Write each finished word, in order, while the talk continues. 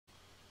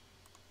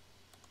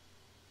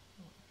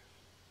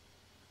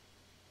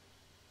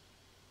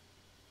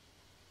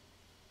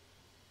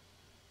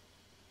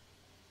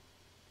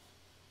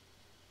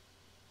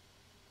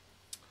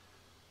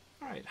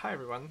Alright, hi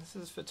everyone, this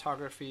is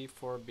Photography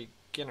for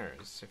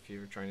Beginners. If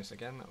you're joining us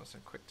again, that was a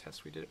quick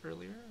test we did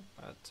earlier,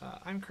 but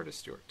I'm Curtis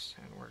Stewart,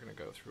 and we're going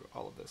to go through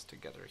all of this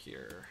together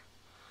here.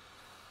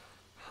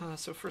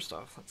 So first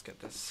off, let's get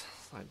this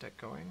slide deck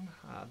going.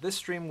 This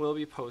stream will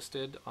be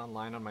posted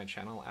online on my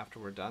channel after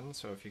we're done,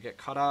 so if you get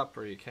caught up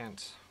or you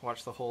can't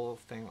watch the whole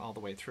thing all the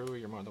way through,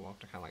 you're more than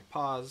welcome to kind of like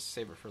pause,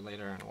 save it for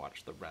later, and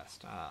watch the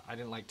rest. I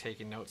didn't like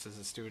taking notes as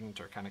a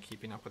student or kind of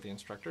keeping up with the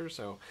instructor,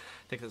 so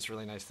I think that's a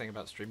really nice thing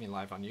about streaming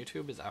live on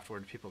YouTube is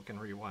afterward people can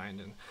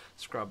rewind and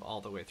scrub all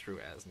the way through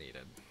as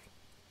needed.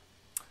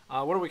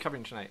 What are we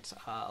covering tonight?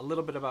 A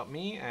little bit about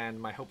me and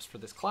my hopes for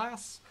this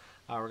class.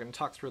 We're going to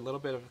talk through a little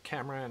bit of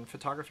camera and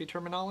photography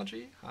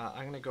terminology.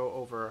 I'm going to go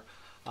over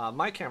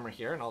my camera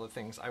here and all the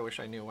things I wish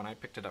I knew when I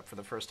picked it up for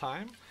the first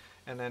time.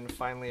 And then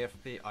finally, if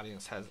the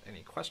audience has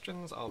any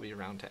questions, I'll be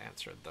around to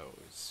answer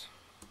those.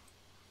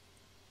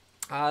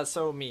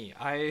 So me,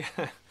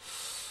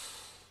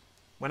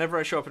 whenever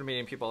I show up at a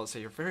meeting, people always say,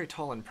 you're very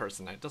tall in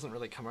person. It doesn't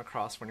really come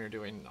across when you're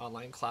doing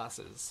online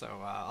classes. So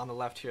on the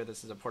left here,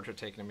 this is a portrait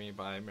taken of me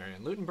by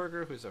Marion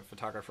Lutenberger, who's a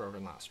photographer over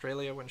in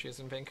Australia when she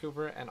was in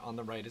Vancouver. And on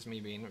the right is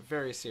me being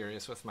very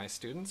serious with my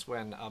students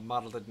when a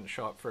model didn't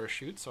show up for a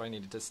shoot, so I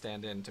needed to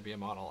stand in to be a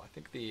model. I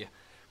think the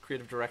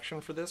creative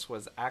direction for this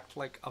was act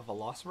like a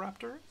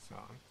velociraptor, so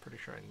I'm pretty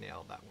sure I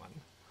nailed that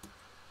one.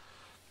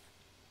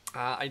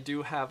 I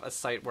do have a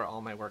site where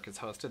all my work is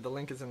hosted. The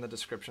link is in the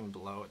description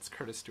below. It's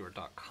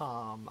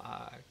curtisstewart.com.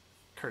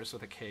 Curtis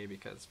with a K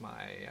because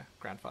my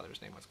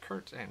grandfather's name was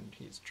Kurt and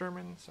he's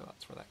German, so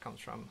that's where that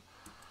comes from.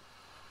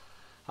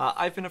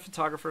 I've been a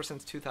photographer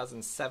since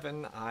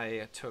 2007.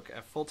 I took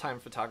a full-time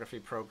photography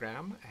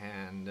program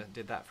and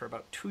did that for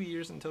about 2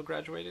 years until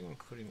graduating,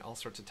 including all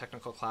sorts of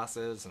technical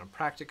classes and a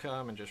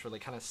practicum and just really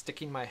kind of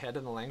sticking my head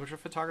in the language of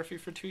photography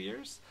for 2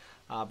 years.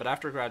 But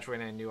after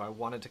graduating, I knew I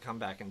wanted to come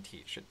back and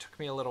teach. It took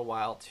me a little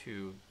while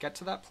to get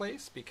to that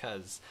place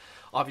because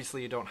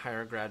obviously you don't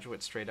hire a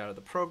graduate straight out of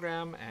the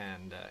program,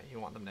 and you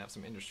want them to have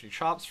some industry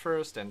chops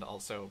first and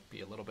also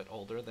be a little bit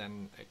older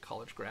than a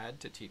college grad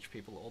to teach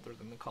people older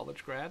than the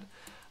college grad.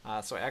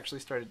 So I actually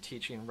started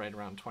teaching right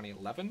around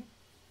 2011.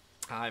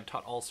 I've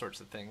taught all sorts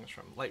of things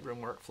from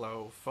Lightroom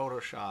workflow,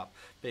 Photoshop,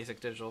 basic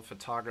digital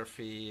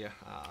photography,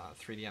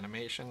 3D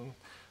animation.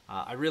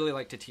 I really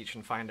like to teach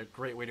and find a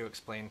great way to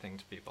explain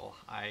things to people.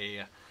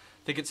 I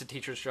think it's a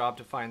teacher's job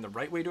to find the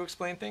right way to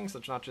explain things.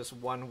 There's not just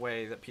one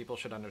way that people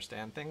should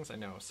understand things. I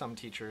know some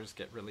teachers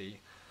get really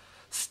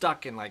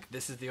stuck in like,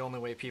 this is the only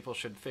way people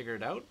should figure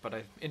it out, but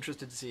I'm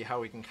interested to see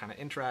how we can kind of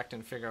interact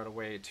and figure out a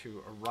way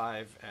to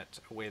arrive at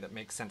a way that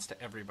makes sense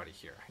to everybody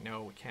here. I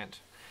know we can't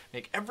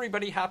make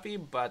everybody happy,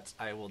 but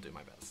I will do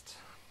my best.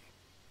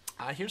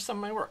 Here's some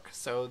of my work.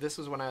 So this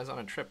was when I was on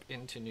a trip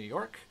into New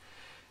York.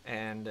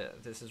 And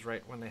this is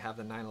right when they have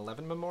the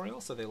 9/11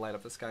 memorial, so they light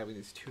up the sky with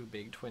these two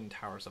big twin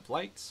towers of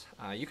lights.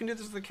 You can do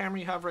this with the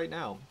camera you have right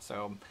now.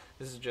 So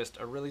this is just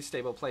a really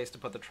stable place to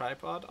put the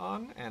tripod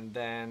on, and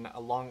then a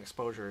long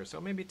exposure,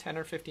 so maybe 10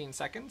 or 15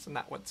 seconds, and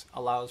that what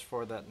allows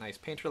for that nice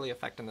painterly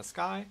effect in the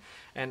sky,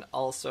 and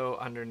also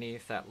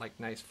underneath that like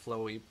nice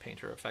flowy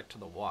painter effect to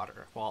the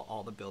water, while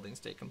all the buildings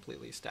stay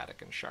completely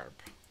static and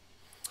sharp.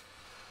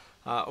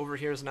 Over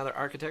here is another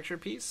architecture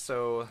piece.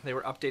 So they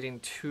were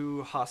updating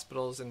 2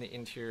 hospitals in the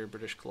interior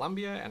British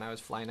Columbia, and I was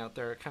flying out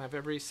there kind of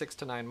every 6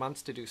 to 9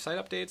 months to do site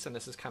updates, and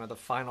this is kind of the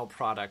final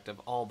product of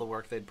all the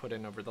work they'd put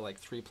in over the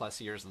like 3+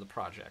 years of the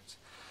project.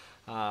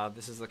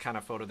 This is the kind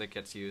of photo that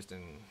gets used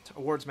in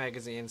awards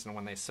magazines and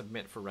when they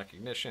submit for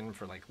recognition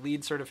for like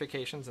LEED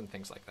certifications and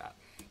things like that.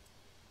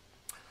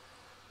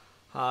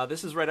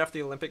 This is right after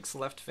the Olympics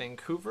left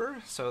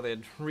Vancouver, so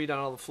they'd redone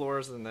all the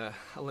floors in the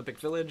Olympic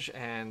Village,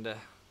 and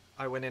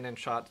I went in and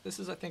shot, this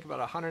is I think about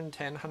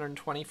 110,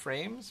 120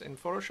 frames in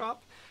Photoshop,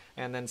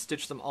 and then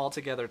stitched them all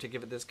together to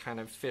give it this kind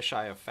of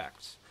fisheye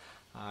effect.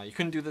 You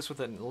couldn't do this with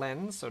a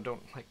lens, so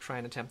don't like try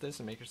and attempt this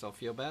and make yourself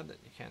feel bad that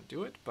you can't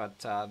do it, but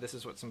this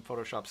is what some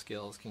Photoshop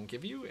skills can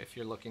give you if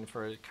you're looking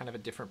for a kind of a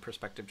different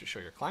perspective to show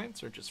your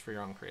clients or just for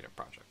your own creative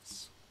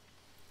projects.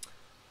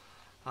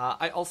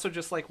 I also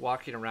just like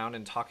walking around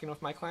and talking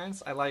with my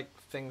clients. I like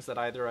things that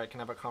either I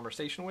can have a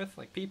conversation with,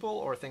 like people,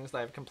 or things that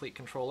I have complete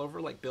control over,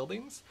 like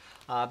buildings.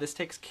 This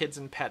takes kids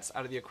and pets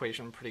out of the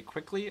equation pretty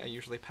quickly. I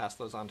usually pass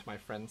those on to my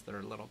friends that are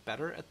a little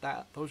better at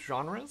those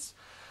genres.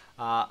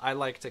 I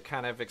like to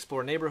kind of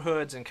explore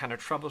neighborhoods and kind of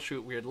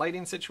troubleshoot weird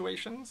lighting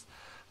situations.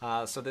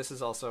 So this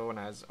is also when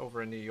I was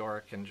over in New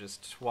York and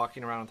just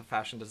walking around with a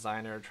fashion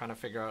designer, trying to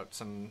figure out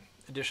some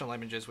additional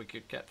images we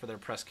could get for their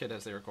press kit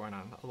as they were going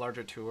on a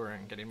larger tour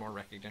and getting more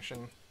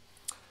recognition.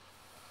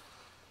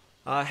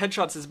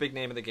 Headshots is a big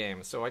name of the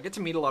game, so I get to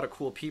meet a lot of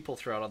cool people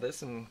throughout all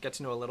this and get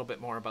to know a little bit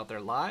more about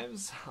their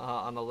lives.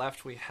 On the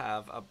left we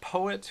have a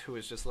poet who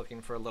is just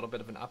looking for a little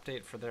bit of an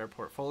update for their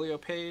portfolio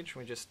page.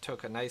 We just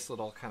took a nice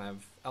little kind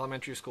of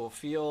elementary school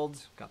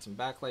field, got some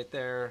backlight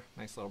there,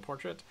 nice little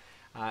portrait.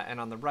 And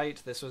on the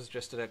right, this was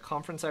just at a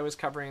conference I was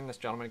covering. This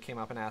gentleman came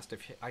up and asked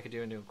if I could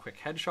do a new quick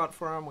headshot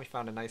for him. We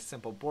found a nice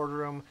simple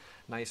boardroom,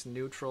 nice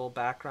neutral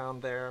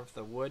background there of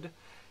the wood.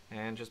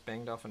 and just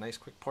banged off a nice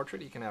quick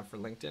portrait he can have for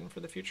LinkedIn for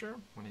the future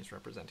when he's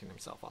representing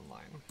himself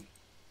online.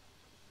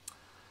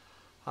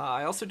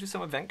 I also do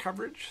some event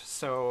coverage,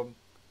 so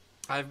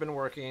I've been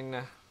working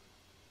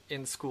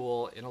in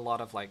school in a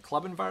lot of like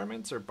club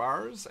environments or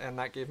bars, and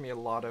that gave me a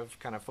lot of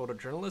kind of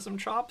photojournalism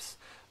chops,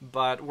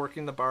 but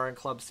working the bar and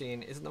club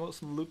scene isn't the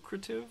most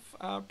lucrative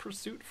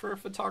pursuit for a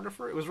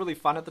photographer. It was really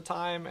fun at the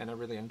time, and I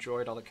really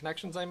enjoyed all the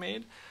connections I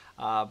made,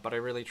 but I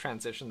really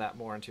transitioned that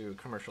more into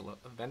commercial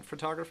event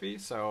photography.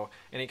 So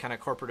any kind of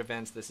corporate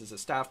events, this is a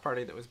staff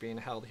party that was being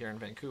held here in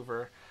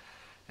Vancouver,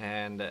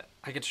 and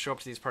I get to show up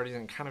to these parties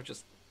and kind of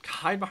just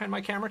hide behind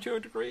my camera to a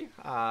degree,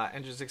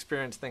 and just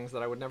experience things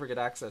that I would never get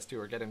access to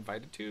or get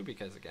invited to,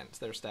 because again, it's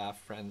their staff,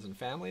 friends, and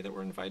family that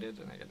were invited,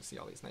 and I get to see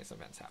all these nice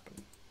events happen.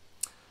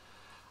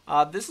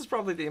 This is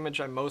probably the image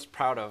I'm most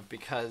proud of,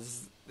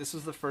 because this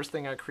was the first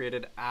thing I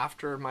created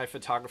after my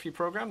photography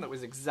program that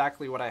was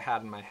exactly what I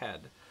had in my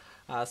head.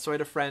 So I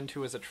had a friend who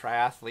was a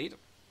triathlete,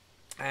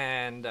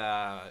 and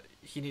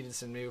he needed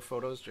some new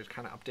photos to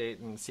kind of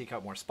update and seek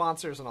out more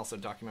sponsors and also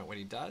document what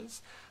he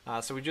does.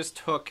 So we just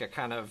took a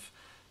kind of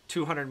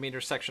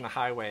 200-meter section of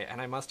highway,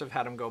 and I must have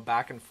had him go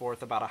back and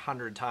forth about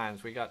 100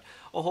 times. We got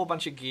a whole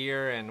bunch of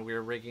gear, and we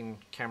were rigging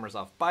cameras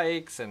off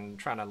bikes and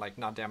trying to like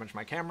not damage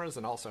my cameras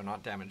and also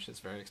not damage his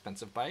very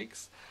expensive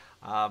bikes.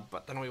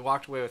 But then we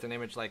walked away with an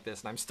image like this,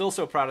 and I'm still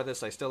so proud of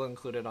this. I still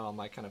include it on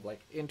my kind of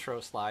like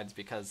intro slides,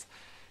 because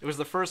it was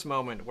the first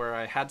moment where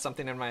I had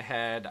something in my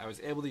head. I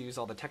was able to use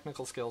all the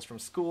technical skills from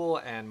school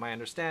and my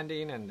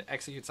understanding and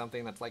execute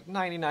something that's like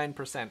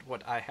 99%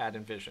 what I had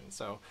envisioned.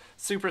 So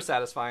super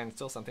satisfying,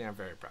 still something I'm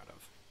very proud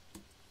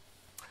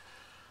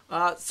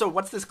of. So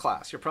what's this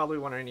class? You're probably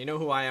wondering, you know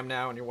who I am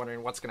now, and you're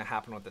wondering what's going to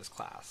happen with this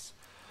class.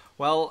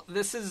 Well,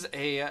 this is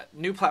a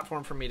new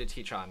platform for me to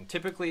teach on.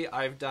 Typically,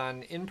 I've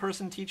done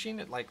in-person teaching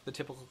at like the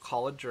typical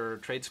college or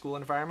trade school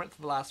environment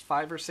for the last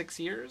 5 or 6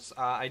 years.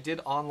 I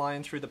did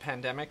online through the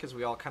pandemic, as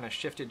we all kind of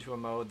shifted to a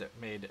mode that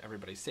made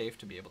everybody safe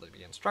to be able to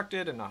be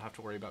instructed and not have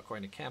to worry about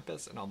going to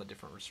campus and all the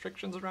different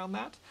restrictions around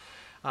that.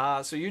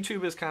 So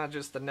YouTube is kind of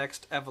just the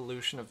next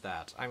evolution of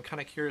that. I'm kind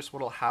of curious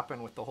what will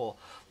happen with the whole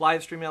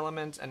live stream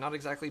element and not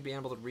exactly being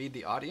able to read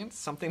the audience.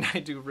 Something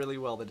I do really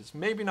well that is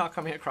maybe not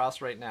coming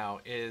across right now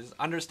is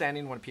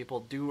understanding when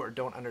people do or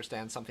don't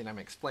understand something I'm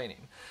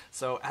explaining.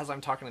 So as I'm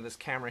talking to this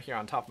camera here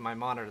on top of my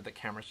monitor, the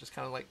camera's just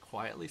kind of like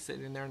quietly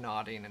sitting there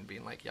nodding and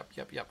being like, yep,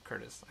 yep, yep,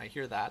 Curtis, I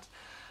hear that.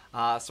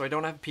 So I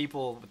don't have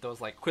people with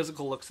those like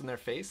quizzical looks in their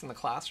face in the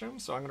classroom,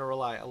 so I'm going to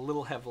rely a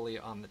little heavily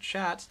on the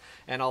chat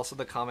and also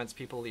the comments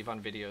people leave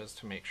on videos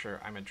to make sure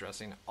I'm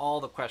addressing all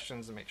the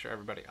questions and make sure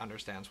everybody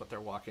understands what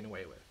they're walking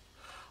away with.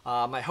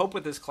 My hope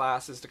with this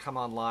class is to come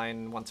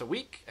online once a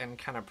week and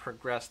kind of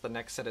progress the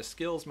next set of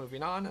skills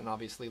moving on, and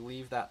obviously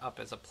leave that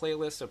up as a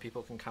playlist so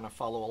people can kind of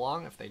follow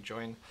along if they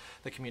join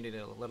the community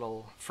a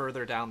little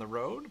further down the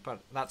road.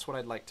 But that's what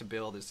I'd like to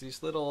build, is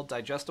these little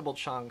digestible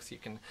chunks. You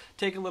can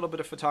take a little bit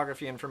of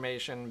photography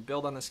information,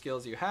 build on the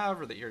skills you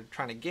have or that you're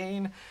trying to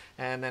gain,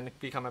 and then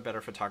become a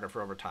better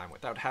photographer over time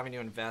without having to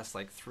invest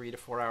like 3 to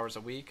 4 hours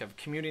a week of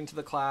commuting to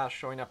the class,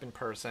 showing up in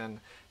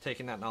person,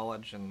 taking that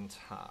knowledge, and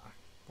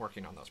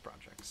working on those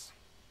projects.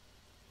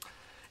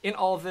 In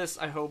all of this,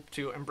 I hope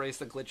to embrace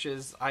the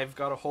glitches. I've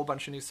got a whole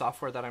bunch of new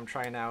software that I'm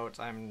trying out.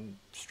 I'm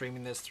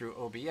streaming this through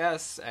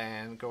OBS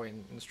and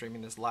going and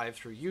streaming this live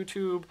through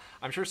YouTube.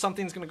 I'm sure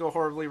something's going to go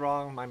horribly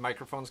wrong. My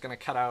microphone's going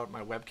to cut out.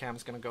 My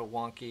webcam's going to go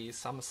wonky.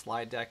 Some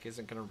slide deck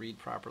isn't going to read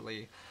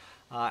properly.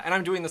 And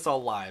I'm doing this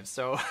all live,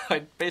 so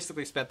I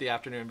basically spent the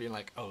afternoon being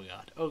like, oh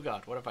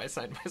God, what have I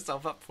signed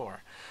myself up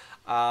for?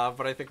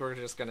 But I think we're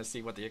just going to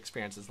see what the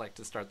experience is like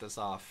to start this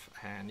off,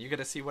 and you get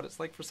to see what it's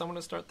like for someone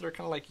to start their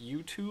kind of like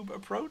YouTube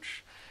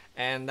approach,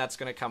 and that's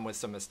going to come with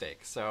some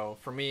mistakes. So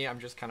for me, I'm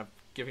just kind of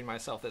giving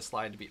myself this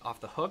slide to be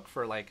off the hook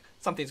for like,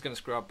 something's going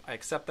to screw up, I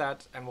accept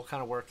that, and we'll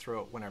kind of work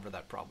through it whenever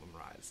that problem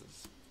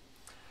arises.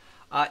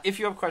 If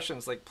you have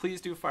questions, like,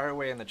 please do fire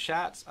away in the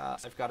chat.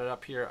 I've got it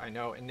up here. I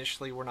know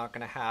initially we're not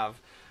going to have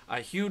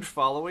a huge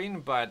following,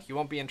 but you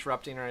won't be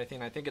interrupting or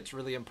anything. I think it's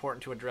really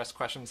important to address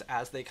questions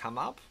as they come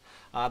up.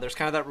 There's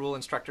kind of that rule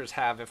instructors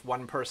have: if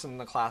one person in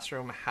the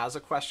classroom has a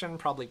question,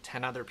 probably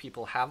 10 other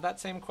people have that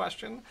same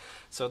question.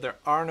 So there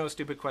are no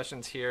stupid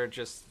questions here,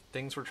 just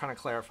things we're trying to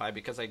clarify,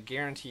 because I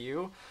guarantee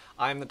you,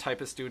 I'm the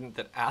type of student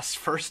that asks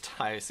first.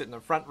 I sit in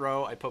the front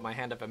row, I put my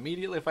hand up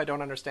immediately if I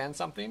don't understand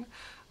something,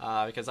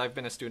 because I've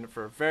been a student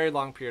for a very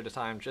long period of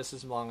time, just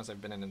as long as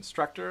I've been an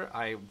instructor.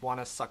 I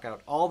want to suck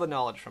out all the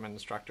knowledge from an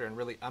instructor and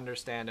really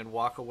understand and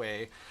walk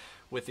away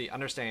with the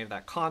understanding of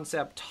that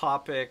concept,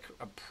 topic,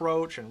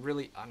 approach, and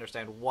really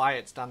understand why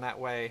it's done that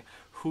way,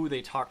 who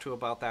they talk to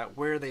about that,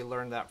 where they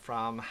learned that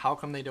from, how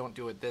come they don't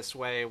do it this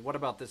way, what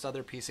about this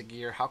other piece of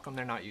gear, how come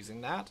they're not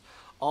using that?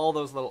 All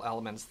those little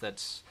elements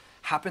that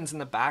happens in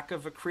the back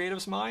of a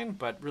creative's mind,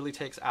 but really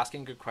takes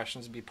asking good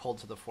questions to be pulled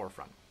to the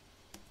forefront.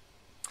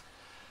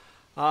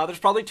 There's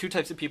probably two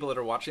types of people that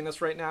are watching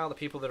this right now. The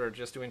people that are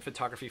just doing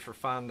photography for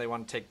fun. They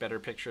want to take better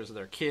pictures of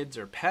their kids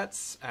or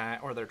pets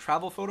or their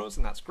travel photos,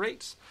 and that's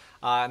great.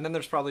 And then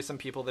there's probably some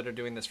people that are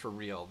doing this for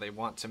real. They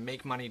want to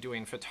make money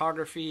doing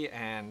photography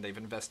and they've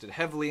invested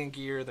heavily in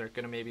gear. They're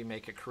going to maybe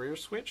make a career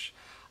switch.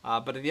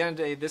 But at the end of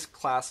the day, this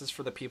class is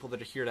for the people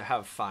that are here to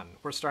have fun.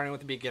 We're starting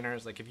with the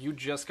beginners. Like if you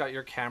just got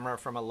your camera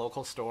from a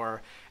local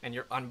store and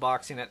you're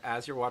unboxing it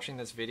as you're watching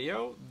this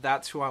video,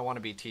 that's who I want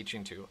to be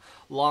teaching to.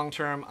 Long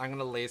term, I'm going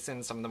to lace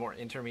in some of the more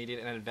intermediate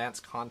and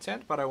advanced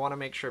content, but I want to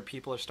make sure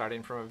people are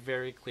starting from a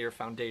very clear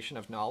foundation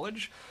of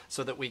knowledge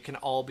so that we can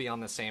all be on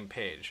the same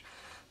page.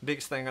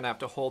 Biggest thing I'm going to have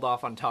to hold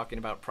off on talking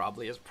about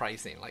probably is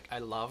pricing. Like, I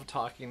love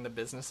talking the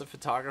business of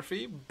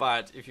photography,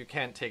 but if you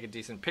can't take a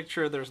decent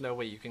picture, there's no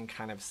way you can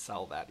kind of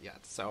sell that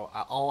yet. So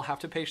I'll have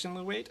to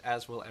patiently wait,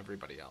 as will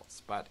everybody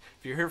else. But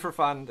if you're here for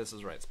fun, this is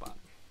the right spot.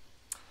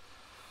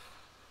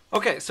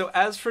 Okay, so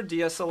as for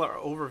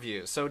DSLR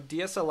overview, so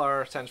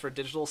DSLR stands for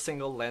Digital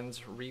Single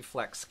Lens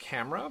Reflex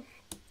Camera.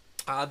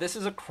 This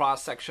is a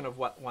cross-section of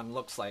what one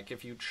looks like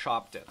if you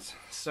chopped it.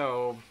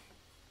 So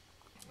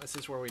this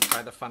is where we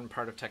try the fun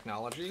part of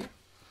technology.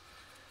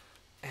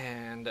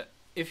 And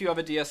if you have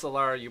a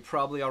DSLR, you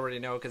probably already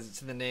know because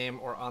it's in the name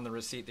or on the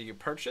receipt that you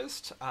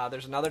purchased.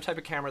 There's another type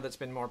of camera that's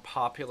been more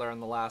popular in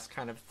the last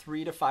kind of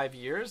 3 to 5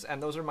 years,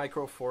 and those are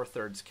micro four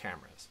thirds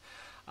cameras.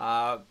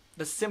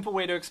 The simple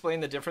way to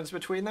explain the difference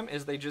between them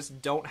is they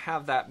just don't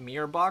have that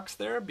mirror box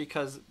there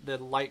because the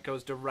light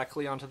goes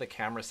directly onto the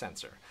camera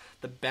sensor.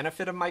 The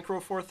benefit of micro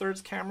four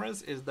thirds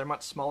cameras is they're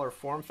much smaller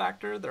form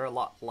factor, they're a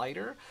lot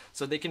lighter,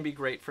 so they can be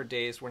great for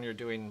days when you're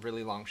doing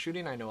really long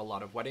shooting. I know a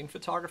lot of wedding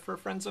photographer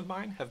friends of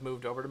mine have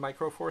moved over to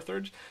micro four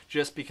thirds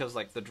just because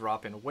like the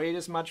drop in weight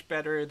is much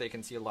better. They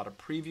can see a lot of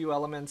preview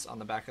elements on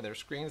the back of their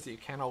screens that you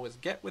can't always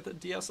get with a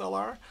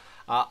DSLR.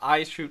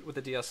 I shoot with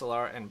a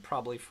DSLR and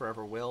probably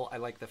forever will. I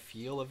like the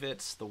feel of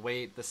it, the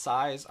weight, the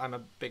size. I'm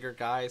a bigger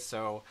guy,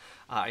 so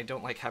I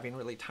don't like having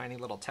really tiny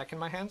little tech in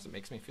my hands. It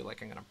makes me feel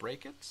like I'm going to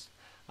break it.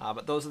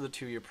 But those are the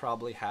two you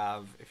probably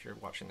have if you're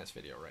watching this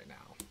video right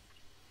now.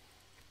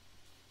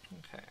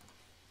 Okay.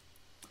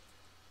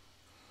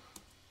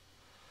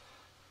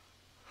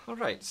 All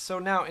right, so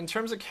now in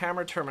terms of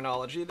camera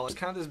terminology, there's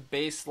kind of this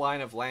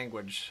baseline of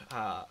language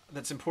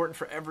that's important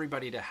for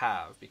everybody to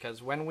have,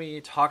 because when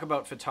we talk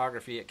about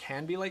photography, it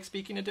can be like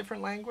speaking a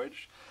different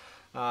language.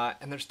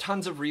 And there's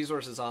tons of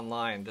resources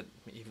online that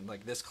even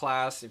like this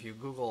class, if you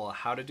Google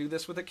how to do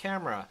this with a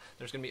camera,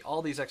 there's going to be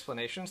all these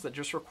explanations that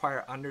just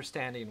require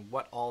understanding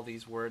what all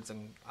these words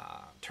and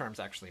terms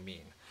actually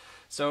mean.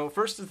 So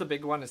first is the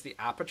big one is the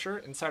aperture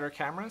inside our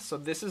camera. So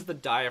this is the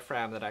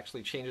diaphragm that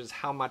actually changes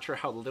how much or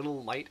how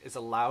little light is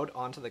allowed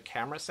onto the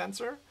camera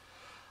sensor.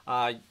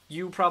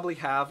 You probably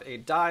have a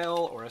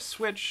dial or a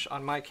switch.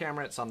 On my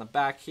camera, it's on the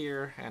back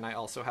here, and I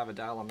also have a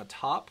dial on the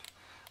top.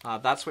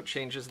 That's what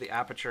changes the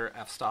aperture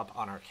f-stop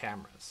on our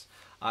cameras.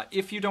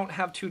 If you don't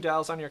have two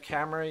dials on your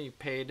camera, you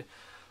paid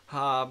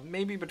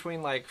maybe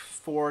between like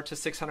 $400 to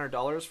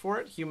 $600 for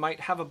it, you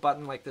might have a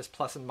button like this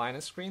plus and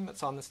minus screen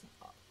that's on this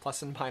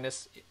plus and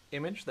minus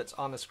image that's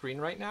on the screen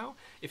right now.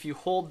 If you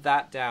hold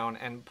that down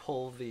and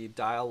pull the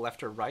dial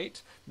left or right,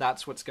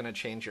 that's what's going to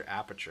change your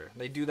aperture.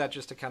 They do that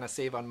just to kind of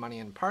save on money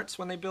and parts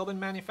when they build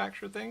and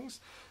manufacture things.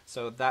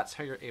 So that's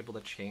how you're able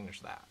to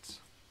change that.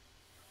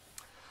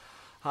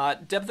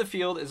 Depth of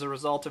field is a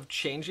result of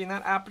changing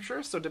that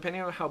aperture, so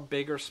depending on how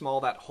big or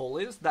small that hole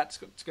is, that's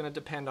going to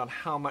depend on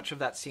how much of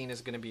that scene is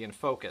going to be in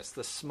focus.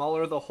 The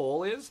smaller the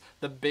hole is,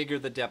 the bigger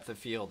the depth of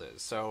field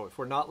is. So if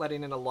we're not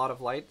letting in a lot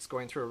of light, it's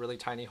going through a really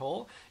tiny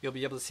hole, you'll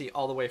be able to see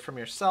all the way from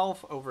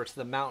yourself over to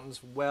the mountains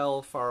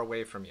well far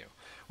away from you.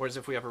 Whereas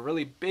if we have a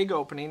really big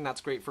opening,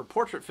 that's great for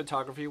portrait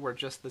photography where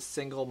just the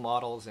single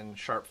model is in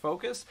sharp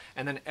focus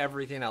and then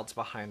everything else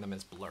behind them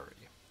is blurry.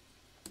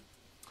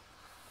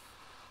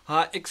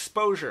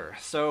 Exposure.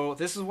 So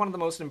this is one of the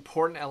most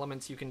important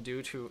elements you can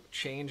do to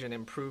change and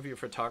improve your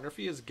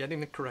photography is getting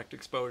the correct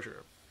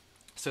exposure.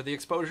 So the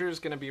exposure is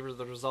going to be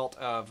the result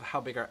of how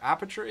big our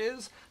aperture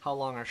is, how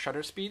long our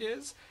shutter speed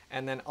is,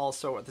 and then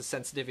also the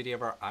sensitivity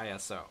of our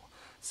ISO.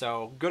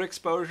 So good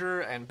exposure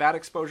and bad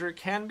exposure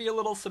can be a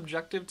little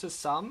subjective to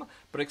some,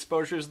 but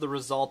exposure is the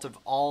result of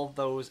all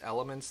those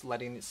elements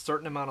letting a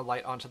certain amount of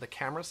light onto the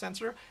camera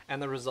sensor and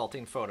the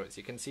resulting photos.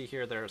 You can see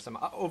here there are some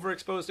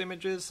overexposed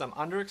images, some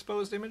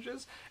underexposed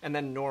images, and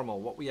then normal,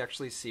 what we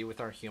actually see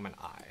with our human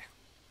eye.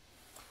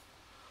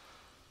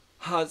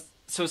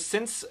 So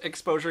since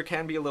exposure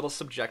can be a little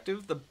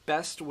subjective, the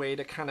best way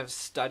to kind of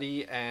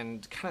study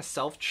and kind of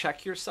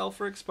self-check yourself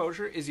for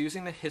exposure is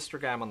using the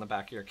histogram on the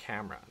back of your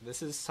camera.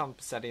 This is some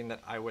setting that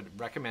I would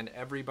recommend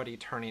everybody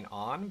turning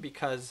on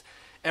because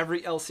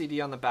every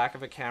LCD on the back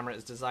of a camera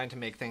is designed to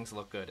make things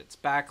look good. It's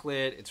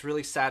backlit, it's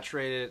really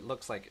saturated, it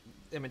looks like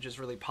images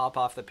really pop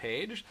off the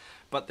page,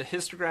 but the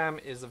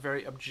histogram is a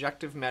very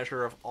objective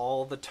measure of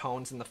all the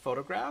tones in the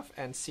photograph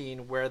and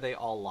seeing where they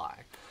all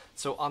lie.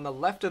 So on the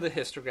left of the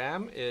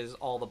histogram is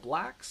all the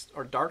blacks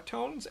or dark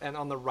tones, and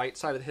on the right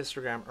side of the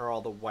histogram are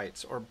all the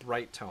whites or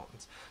bright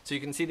tones. So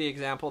you can see the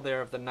example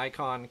there of the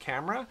Nikon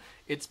camera.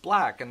 It's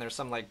black and there's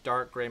some like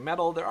dark gray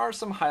metal. There are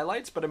some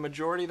highlights, but a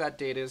majority of that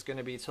data is going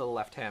to be to the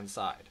left-hand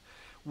side.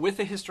 With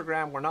a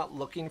histogram, we're not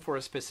looking for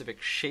a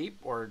specific shape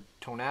or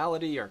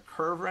tonality or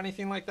curve or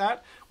anything like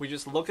that. We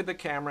just look at the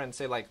camera and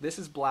say, like, this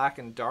is black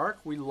and dark.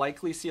 We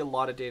likely see a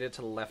lot of data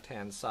to the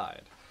left-hand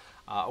side.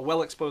 A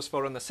well-exposed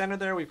photo in the center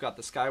there, we've got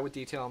the sky with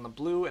detail on the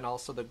blue and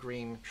also the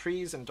green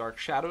trees and dark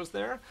shadows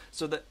there.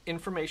 So the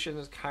information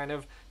is kind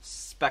of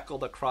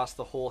speckled across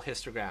the whole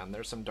histogram.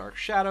 There's some dark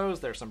shadows,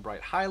 there's some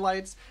bright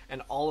highlights,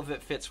 and all of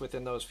it fits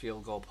within those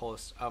field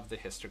goalposts of the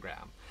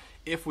histogram.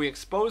 If we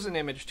expose an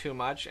image too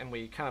much and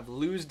we kind of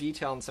lose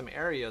detail in some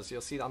areas,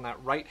 you'll see on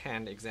that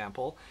right-hand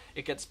example,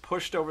 it gets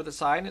pushed over the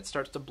side and it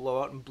starts to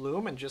blow out and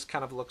bloom and just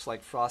kind of looks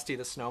like Frosty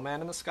the Snowman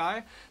in the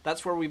sky.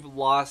 That's where we've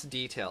lost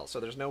detail, so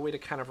there's no way to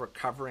kind of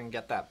recover and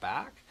get that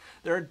back.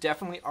 There are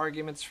definitely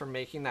arguments for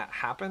making that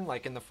happen,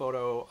 like in the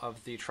photo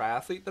of the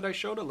triathlete that I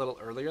showed a little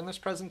earlier in this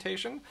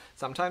presentation.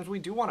 Sometimes we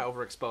do want to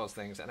overexpose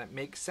things, and it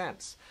makes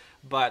sense.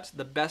 But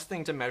the best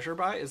thing to measure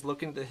by is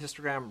looking at the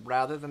histogram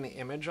rather than the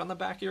image on the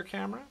back of your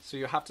camera. So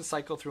you have to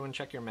cycle through and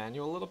check your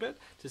manual a little bit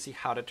to see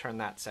how to turn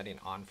that setting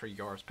on for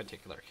your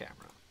particular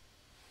camera.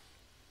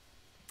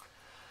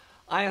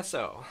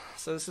 ISO.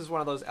 So this is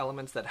one of those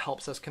elements that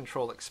helps us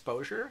control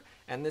exposure,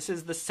 and this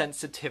is the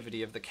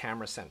sensitivity of the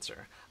camera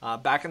sensor.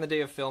 Back in the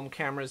day of film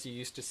cameras, you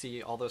used to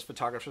see all those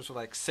photographers with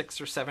like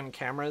 6 or 7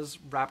 cameras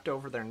wrapped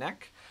over their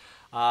neck.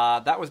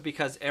 That was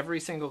because every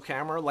single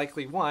camera,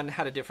 likely one,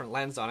 had a different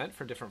lens on it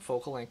for different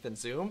focal length and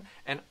zoom,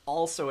 and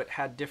also it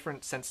had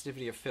different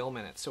sensitivity of film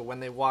in it. So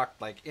when they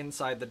walked like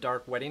inside the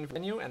dark wedding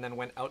venue and then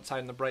went outside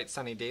in the bright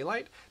sunny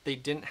daylight, they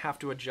didn't have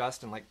to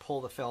adjust and like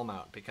pull the film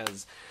out,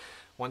 because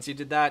once you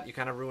did that, you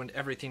kind of ruined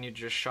everything you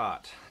just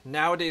shot.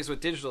 Nowadays with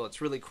digital,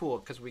 it's really cool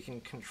because we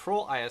can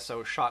control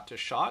ISO shot to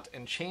shot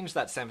and change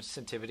that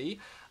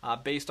sensitivity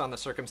based on the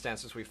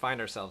circumstances we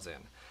find ourselves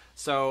in.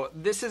 So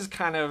this is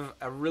kind of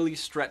a really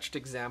stretched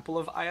example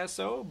of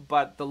ISO,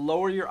 but the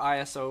lower your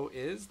ISO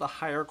is, the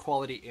higher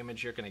quality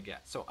image you're going to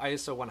get. So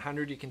ISO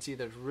 100, you can see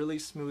there's really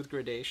smooth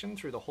gradation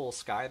through the whole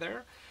sky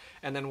there.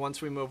 And then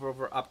once we move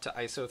over up to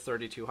ISO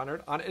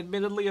 3200, on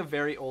admittedly a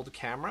very old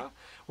camera,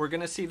 we're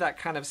going to see that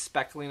kind of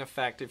speckling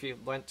effect if you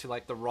went to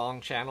like the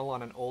wrong channel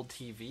on an old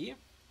TV.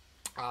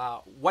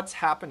 What's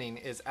happening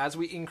is as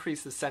we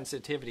increase the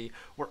sensitivity,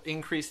 we're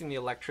increasing the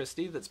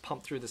electricity that's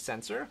pumped through the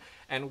sensor,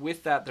 and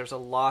with that there's a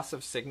loss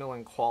of signal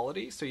and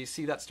quality, so you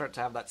see that start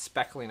to have that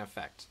speckling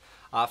effect.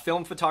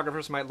 Film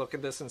photographers might look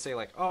at this and say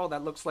like, oh,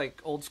 that looks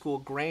like old school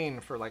grain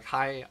for like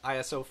high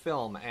ISO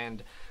film,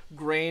 and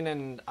grain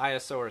and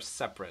ISO are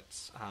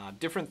separate.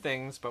 Different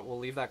things, but we'll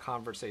leave that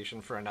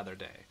conversation for another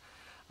day.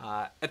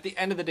 At the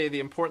end of the day, the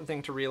important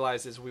thing to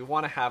realize is we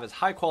want to have as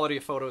high quality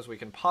of photos we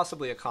can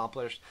possibly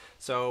accomplish.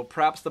 So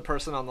perhaps the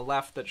person on the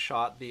left that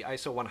shot the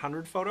ISO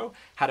 100 photo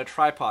had a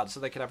tripod so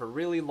they could have a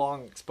really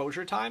long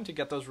exposure time to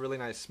get those really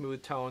nice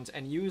smooth tones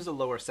and use a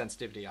lower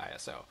sensitivity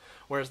ISO.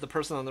 Whereas the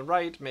person on the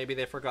right, maybe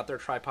they forgot their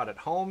tripod at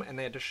home and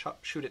they had to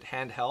shoot it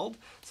handheld,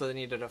 so they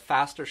needed a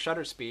faster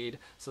shutter speed,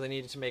 so they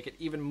needed to make it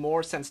even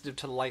more sensitive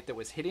to the light that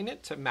was hitting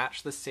it to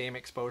match the same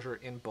exposure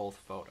in both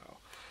photos.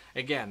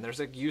 Again, there's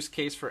a use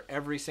case for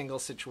every single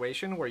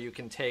situation where you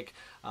can take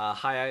a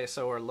high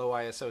ISO or low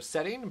ISO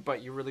setting,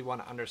 but you really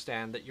want to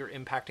understand that you're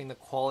impacting the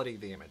quality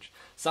of the image.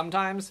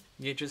 Sometimes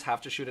you just have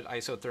to shoot at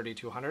ISO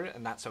 3200,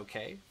 and that's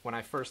okay. When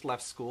I first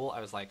left school, I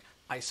was like,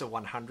 ISO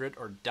 100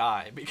 or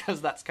die,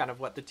 because that's kind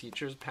of what the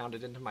teachers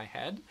pounded into my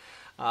head.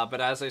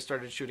 But as I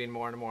started shooting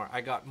more and more,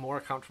 I got more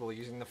comfortable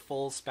using the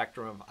full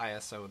spectrum of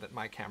ISO that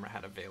my camera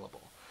had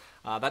available.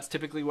 That's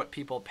typically what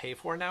people pay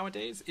for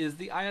nowadays, is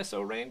the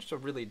ISO range, so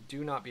really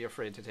do not be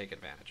afraid to take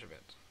advantage of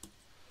it.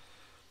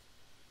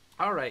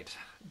 All right,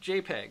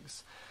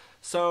 JPEGs.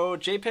 So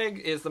JPEG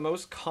is the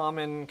most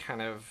common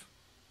kind of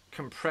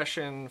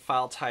compression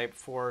file type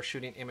for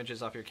shooting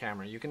images off your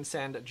camera. You can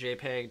send a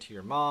JPEG to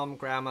your mom,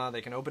 grandma,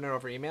 they can open it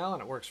over email,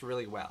 and it works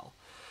really well.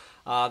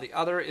 The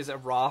other is a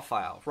RAW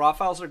file. RAW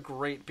files are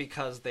great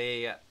because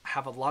they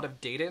have a lot of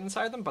data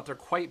inside them, but they're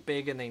quite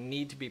big and they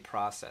need to be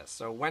processed.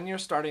 So when you're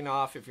starting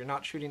off, if you're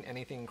not shooting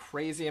anything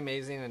crazy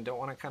amazing and don't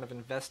want to kind of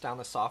invest down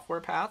the software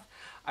path,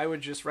 I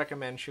would just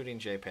recommend shooting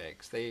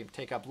JPEGs. They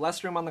take up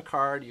less room on the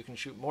card, you can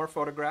shoot more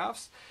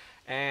photographs,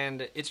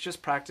 and it's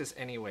just practice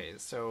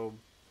anyways. So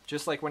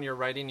just like when you're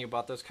writing, you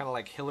bought those kind of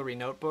like Hillary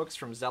notebooks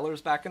from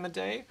Zeller's back in the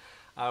day.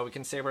 We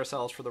can save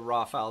ourselves for the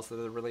RAW files that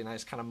are really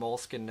nice kind of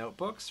moleskin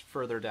notebooks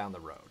further down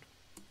the road.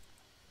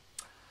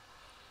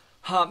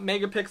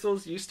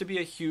 Megapixels used to be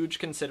a huge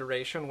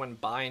consideration when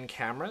buying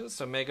cameras.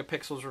 So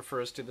megapixels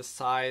refers to the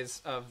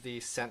size of the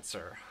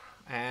sensor.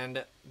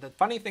 And the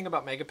funny thing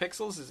about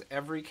megapixels is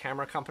every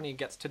camera company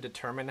gets to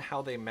determine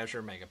how they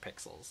measure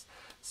megapixels.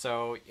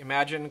 So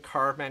imagine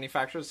car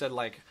manufacturers said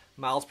like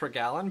miles per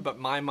gallon, but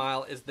my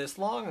mile is this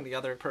long and the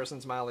other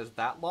person's mile is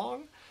that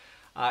long.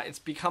 It's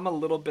become a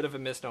little bit of a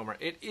misnomer.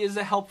 It is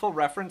a helpful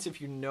reference if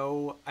you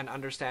know and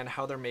understand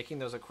how they're making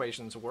those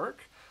equations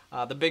work,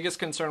 The biggest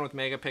concern with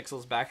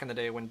megapixels back in the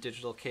day when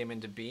digital came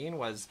into being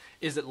was,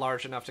 is it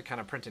large enough to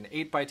kind of print an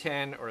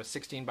 8x10 or a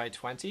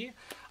 16x20?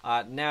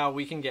 Now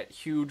we can get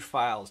huge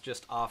files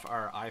just off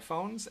our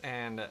iPhones,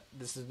 and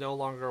this is no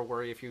longer a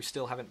worry if you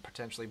still haven't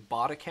potentially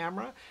bought a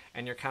camera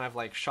and you're kind of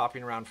like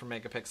shopping around from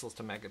megapixels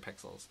to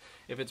megapixels.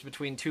 If it's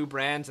between two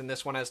brands and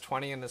this one has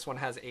 20 and this one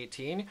has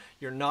 18,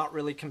 you're not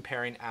really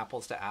comparing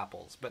apples to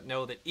apples, but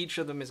know that each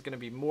of them is going to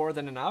be more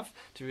than enough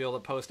to be able to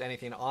post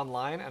anything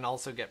online and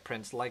also get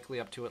prints likely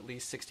up to at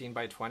least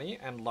 16x20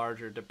 and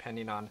larger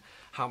depending on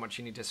how much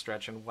you need to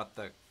stretch and what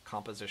the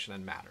composition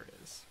and matter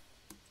is.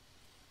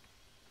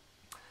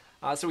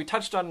 So we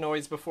touched on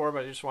noise before,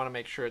 but I just want to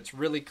make sure it's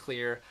really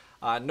clear.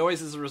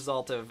 Noise is a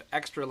result of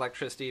extra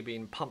electricity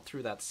being pumped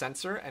through that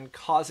sensor and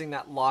causing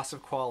that loss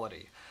of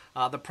quality.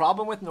 The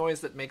problem with noise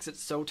that makes it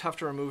so tough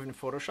to remove in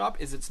Photoshop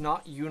is it's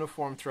not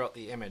uniform throughout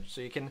the image. So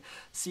you can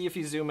see if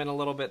you zoom in a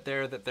little bit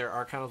there that there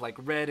are kind of like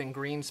red and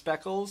green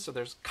speckles. So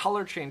there's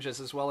color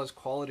changes as well as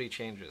quality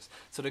changes.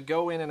 So to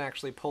go in and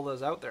actually pull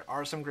those out, there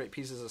are some great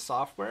pieces of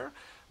software,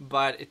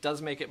 but it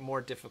does make it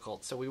more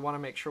difficult. So we want to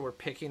make sure we're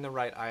picking the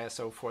right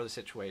ISO for the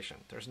situation.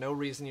 There's no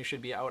reason you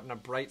should be out on a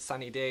bright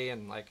sunny day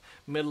in like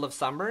middle of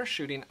summer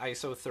shooting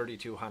ISO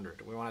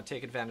 3200. We want to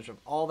take advantage of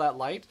all that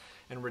light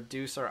and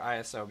reduce our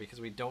ISO because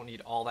we don't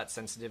need all that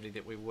sensitivity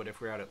that we would if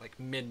we were out at like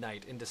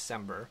midnight in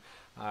December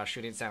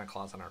shooting Santa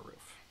Claus on our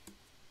roof.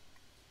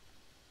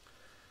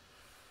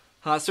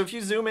 So if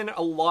you zoom in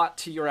a lot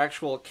to your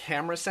actual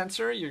camera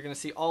sensor, you're going to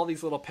see all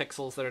these little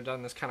pixels that are done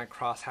in this kind of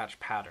crosshatch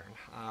pattern.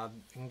 You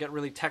can get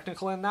really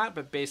technical in that,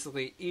 but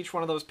basically each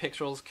one of those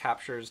pixels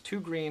captures 2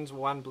 greens,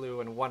 1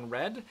 blue, and 1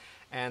 red,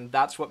 and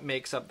that's what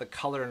makes up the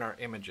color in our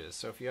images.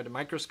 So if you had a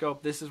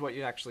microscope, this is what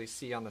you actually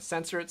see on the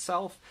sensor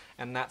itself,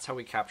 and that's how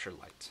we capture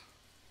light.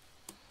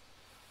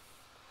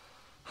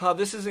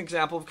 This is an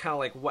example of kind of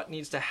like what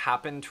needs to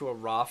happen to a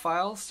RAW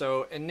file.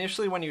 So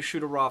initially when you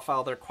shoot a RAW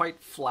file, they're quite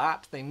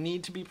flat. They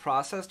need to be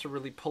processed to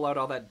really pull out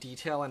all that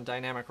detail and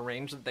dynamic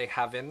range that they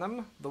have in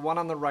them. The one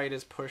on the right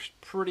is pushed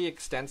pretty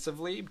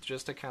extensively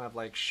just to kind of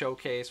like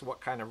showcase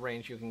what kind of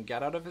range you can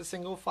get out of a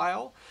single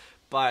file.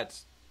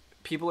 But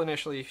people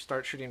initially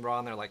start shooting RAW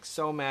and they're like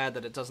so mad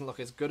that it doesn't look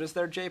as good as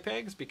their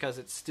JPEGs because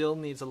it still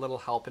needs a little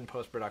help in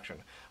post-production.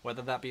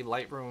 Whether that be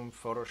Lightroom,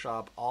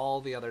 Photoshop, all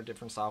the other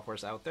different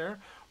softwares out there,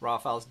 RAW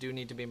files do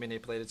need to be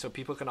manipulated so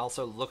people can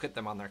also look at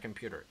them on their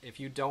computer. If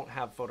you don't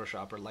have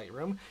Photoshop or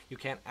Lightroom, you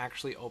can't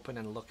actually open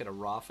and look at a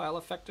RAW file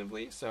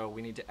effectively, so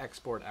we need to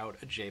export out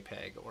a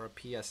JPEG or a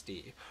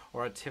PSD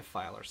or a TIFF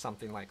file or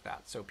something like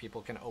that so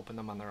people can open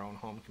them on their own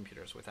home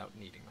computers without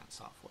needing that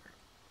software.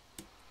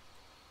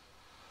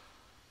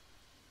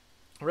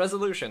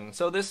 Resolution.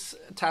 So this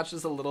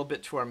attaches a little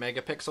bit to our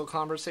megapixel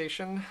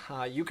conversation.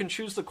 You can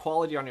choose the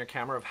quality on your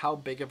camera of how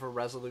big of a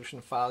resolution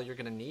file you're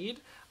going to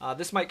need.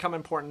 This might come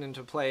important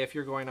into play if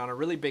you're going on a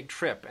really big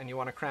trip and you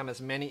want to cram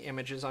as many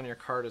images on your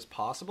card as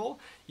possible.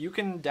 You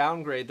can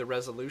downgrade the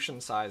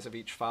resolution size of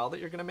each file that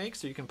you're going to make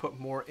so you can put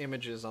more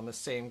images on the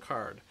same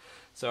card.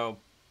 So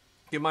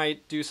you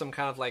might do some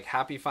kind of like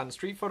happy fun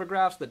street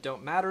photographs that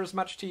don't matter as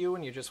much to you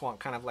and you just want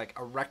kind of like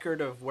a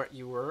record of what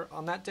you were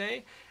on that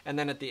day. And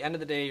then at the end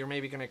of the day, you're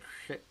maybe going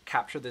to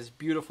capture this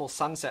beautiful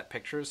sunset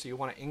picture, so you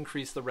want to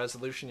increase the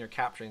resolution you're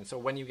capturing. So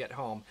when you get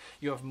home,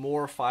 you have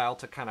more file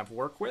to kind of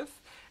work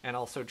with and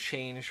also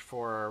change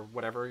for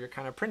whatever your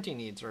kind of printing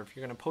needs, or if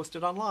you're going to post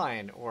it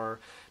online or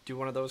do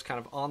one of those kind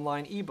of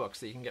online ebooks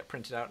that you can get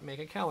printed out and make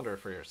a calendar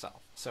for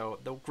yourself. So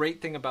the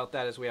great thing about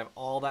that is we have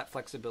all that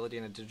flexibility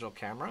in a digital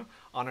camera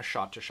on a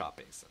shot-to-shot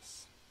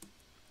basis.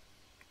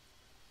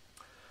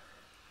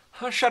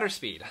 Shutter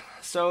speed.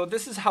 So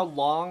this is how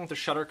long the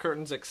shutter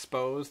curtains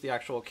expose the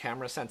actual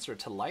camera sensor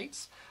to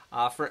light.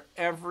 For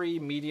every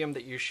medium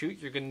that you shoot,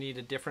 you're going to need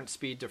a different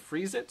speed to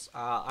freeze it.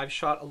 I've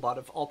shot a lot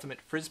of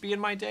ultimate frisbee in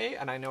my day,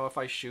 and I know if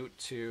I shoot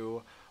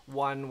to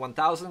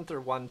 1/1000th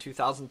or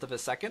 1/2000th of a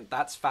second,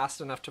 that's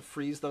fast enough to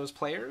freeze those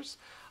players.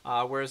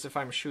 Whereas if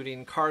I'm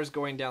shooting cars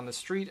going down the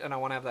street and I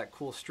want to have that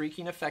cool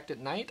streaking effect at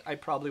night, I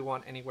probably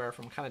want anywhere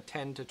from kind of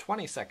 10 to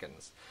 20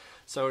 seconds.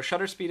 So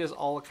shutter speed is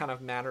all a kind of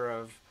matter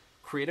of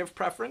creative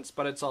preference,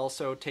 but it's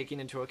also taking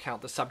into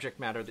account the subject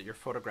matter that you're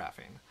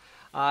photographing.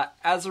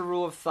 As a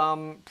rule of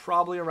thumb,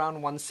 probably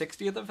around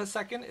 1/60th of a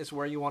second is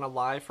where you want to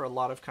lie for a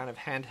lot of kind of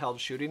handheld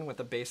shooting with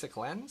a basic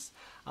lens.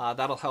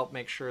 That'll help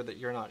make sure that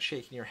you're not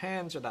shaking your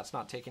hands or that's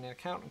not taken into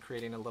account and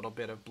creating a little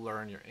bit of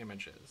blur in your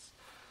images.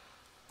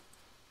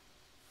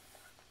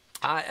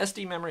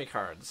 SD memory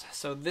cards.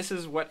 So this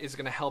is what is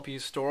going to help you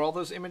store all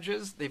those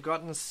images. They've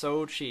gotten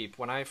so cheap.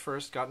 When I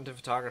first got into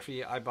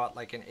photography, I bought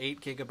like an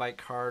 8 GB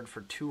card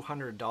for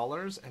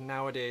 $200, and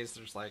nowadays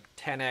there's like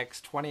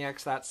 10x,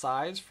 20x that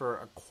size for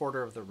a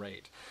quarter of the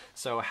rate.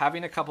 So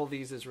having a couple of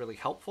these is really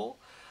helpful.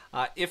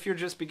 If you're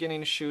just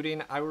beginning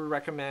shooting, I would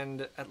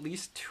recommend at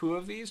least 2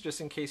 of these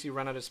just in case you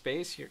run out of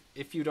space.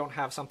 If you don't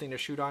have something to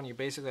shoot on, you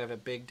basically have a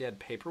big dead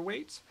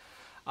paperweight.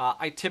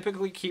 I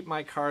typically keep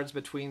my cards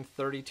between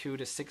 32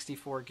 to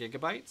 64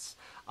 gigabytes.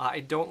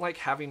 I don't like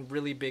having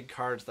really big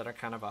cards that are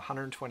kind of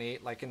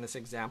 128 like in this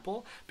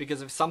example,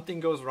 because if something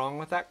goes wrong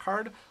with that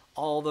card,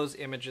 all those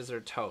images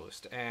are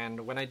toast.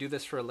 And when I do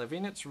this for a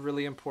living, it's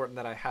really important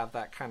that I have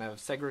that kind of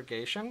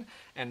segregation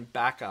and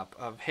backup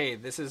of, hey,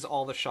 this is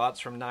all the shots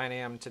from 9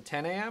 a.m. to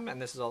 10 a.m.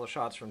 and this is all the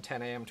shots from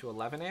 10 a.m. to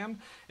 11 a.m.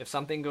 If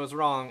something goes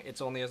wrong,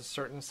 it's only a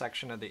certain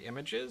section of the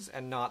images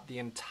and not the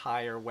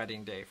entire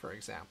wedding day, for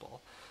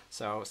example.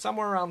 So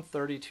somewhere around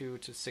 32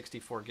 to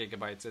 64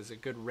 gigabytes is a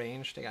good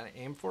range to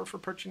aim for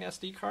purchasing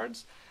SD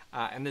cards.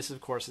 And this, of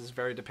course, is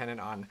very dependent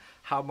on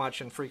how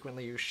much and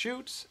frequently you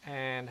shoot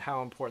and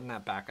how important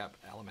that backup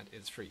element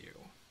is for you.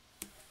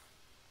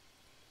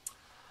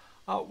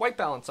 White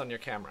balance on your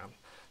camera.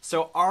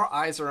 So our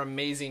eyes are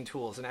amazing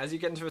tools, and as you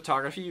get into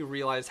photography, you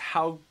realize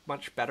how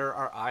much better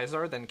our eyes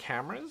are than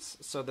cameras.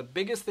 So the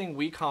biggest thing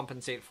we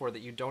compensate for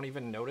that you don't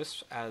even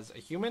notice as a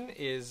human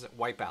is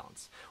white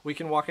balance. We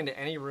can walk into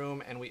any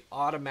room and we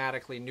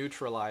automatically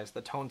neutralize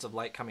the tones of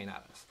light coming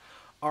at us.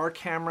 Our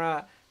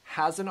camera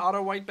has an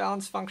auto white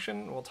balance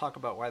function. We'll talk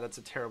about why that's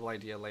a terrible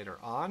idea later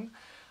on.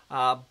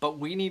 But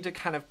we need to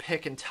kind of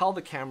pick and tell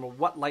the camera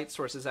what light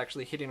source is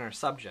actually hitting our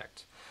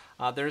subject.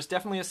 There's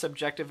definitely a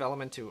subjective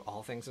element to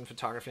all things in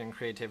photography and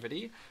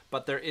creativity,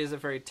 but there is a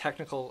very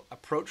technical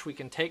approach we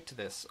can take to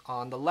this.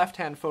 On the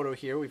left-hand photo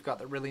here, we've got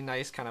the really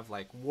nice kind of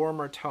like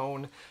warmer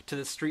tone to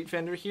the street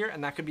vendor here,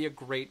 and that could be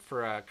great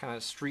for a kind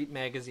of street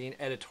magazine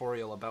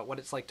editorial about what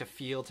it's like to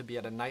feel to be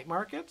at a night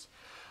market.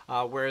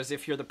 Whereas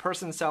if you're the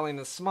person selling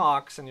the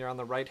smocks and you're on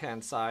the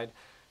right-hand side,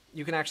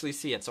 you can actually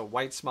see it's a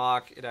white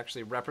smock. It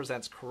actually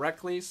represents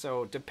correctly.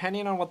 So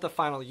depending on what the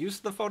final use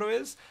of the photo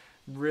is,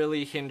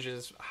 really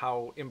hinges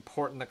how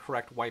important the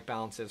correct white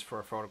balance is for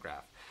a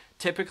photograph.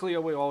 Typically,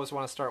 we always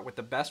want to start with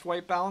the best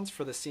white balance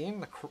for the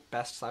scene, the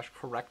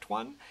best/correct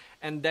one,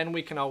 and then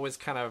we can always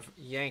kind of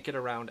yank it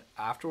around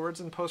afterwards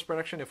in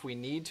post-production if we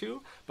need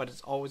to, but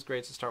it's always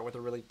great to start with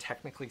a really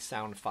technically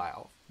sound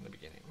file in the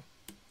beginning.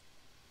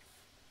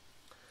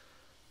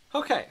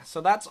 Okay, so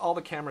that's all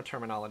the camera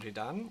terminology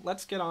done.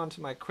 Let's get on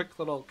to my quick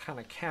little kind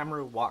of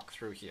camera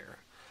walkthrough here.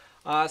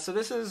 So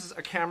this is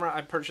a camera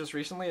I purchased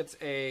recently. It's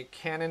a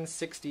Canon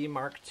 6D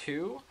Mark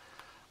II.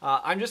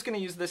 I'm just going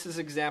to use this as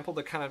an example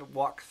to kind of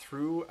walk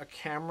through a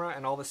camera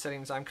and all the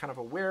settings I'm kind of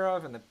aware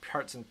of and the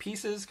parts and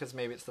pieces, because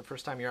maybe it's the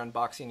first time you're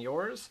unboxing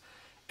yours.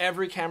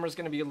 Every camera is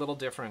going to be a little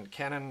different.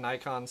 Canon,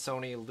 Nikon,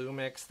 Sony,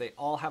 Lumix, they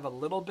all have a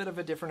little bit of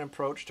a different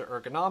approach to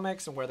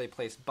ergonomics and where they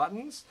place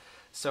buttons.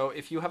 So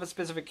if you have a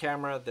specific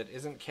camera that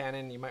isn't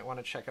Canon, you might want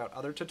to check out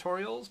other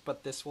tutorials,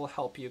 but this will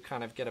help you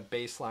kind of get a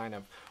baseline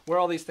of where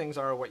all these things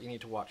are, what you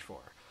need to watch for.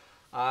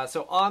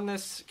 So on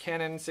this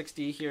Canon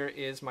 6D here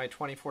is my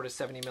 24 to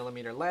 70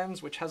 millimeter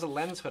lens, which has a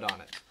lens hood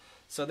on it.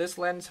 So this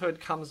lens hood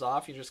comes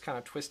off, you just kind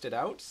of twist it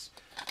out,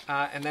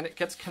 and then it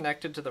gets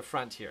connected to the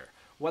front here.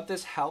 What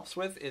this helps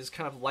with is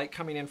kind of light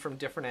coming in from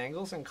different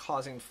angles and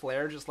causing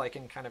flare, just like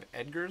in kind of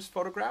Edgar's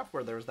photograph,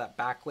 where there's that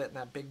backlit and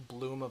that big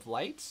bloom of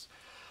lights.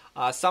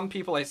 Some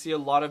people, I see a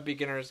lot of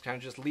beginners kind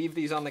of just leave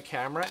these on the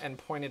camera and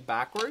pointed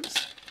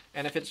backwards.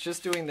 And if it's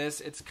just doing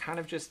this, it's kind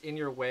of just in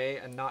your way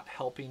and not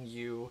helping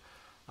you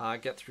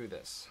get through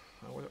this.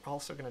 We're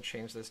also going to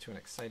change this to an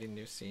exciting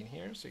new scene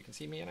here so you can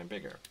see me and I'm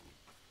bigger.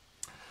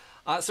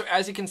 So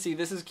as you can see,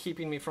 this is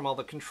keeping me from all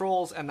the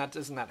controls, and that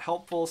isn't that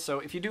helpful. So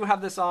if you do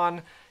have this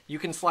on, you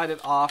can slide it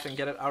off and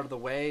get it out of the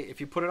way. If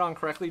you put it on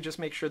correctly, just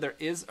make sure there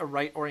is a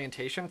right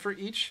orientation for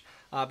each,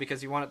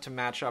 because you want it to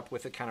match up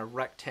with the kind of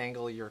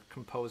rectangle you're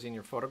composing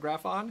your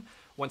photograph on.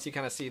 Once you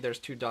kind of see there's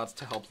two dots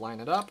to help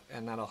line it up,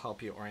 and that'll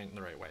help you orient in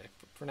the right way.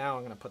 But for now,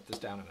 I'm going to put this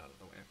down and out of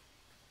the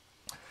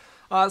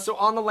way. So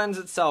on the lens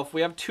itself,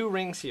 we have two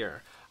rings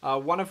here.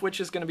 One of which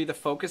is going to be the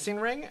focusing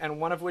ring, and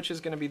one of which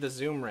is going to be the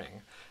zoom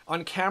ring.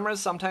 On cameras,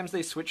 sometimes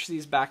they switch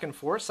these back and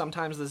forth.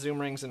 Sometimes the zoom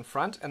ring's in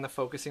front and the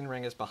focusing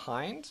ring is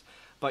behind,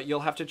 but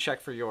you'll have to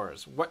check for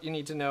yours. What you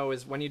need to know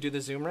is when you do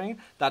the zoom ring,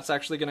 that's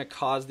actually going to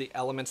cause the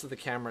elements of the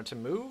camera to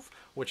move,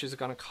 which is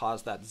going to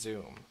cause that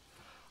zoom.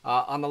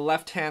 On the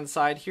left-hand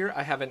side here,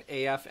 I have an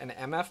AF and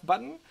MF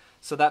button.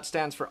 So that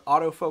stands for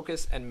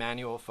autofocus and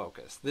manual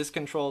focus. This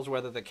controls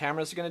whether the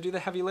camera is going to do the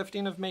heavy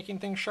lifting of making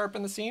things sharp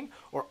in the scene,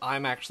 or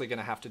I'm actually going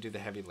to have to do the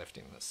heavy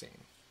lifting in the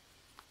scene.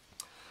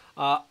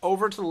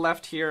 Over to the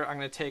left here, I'm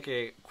going to take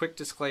a quick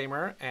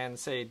disclaimer and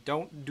say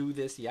don't do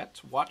this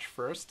yet. Watch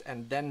first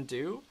and then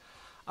do.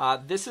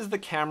 This is the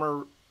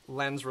camera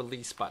lens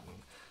release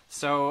button.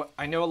 So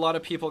I know a lot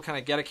of people kind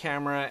of get a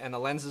camera and the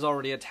lens is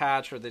already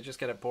attached, or they just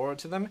get it borrowed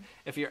to them.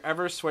 If you're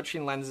ever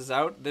switching lenses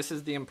out, this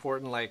is the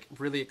important, like,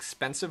 really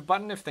expensive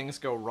button if things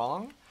go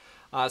wrong.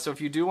 So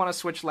if you do want to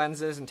switch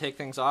lenses and take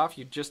things off,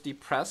 you just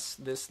depress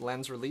this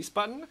lens release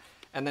button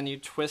and then you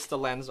twist the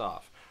lens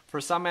off. For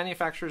some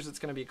manufacturers, it's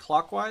going to be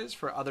clockwise.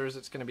 For others,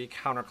 it's going to be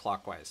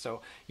counterclockwise. So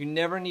you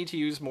never need to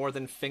use more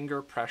than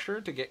finger pressure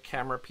to get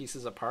camera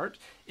pieces apart.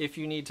 If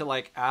you need to,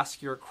 like,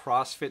 ask your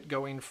CrossFit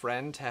going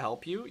friend to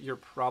help you, you're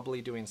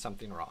probably doing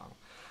something wrong.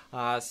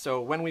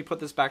 So when we put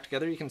this back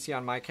together, you can see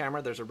on my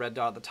camera there's a red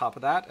dot at the top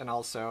of that and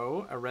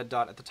also a red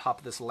dot at the top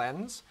of this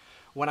lens.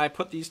 When I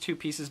put these two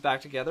pieces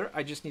back together,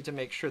 I just need to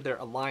make sure they're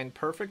aligned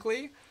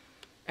perfectly.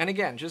 And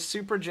again, just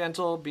super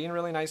gentle, being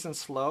really nice and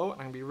slow. I'm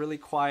going to be really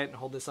quiet and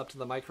hold this up to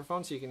the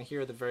microphone so you can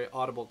hear the very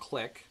audible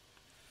click.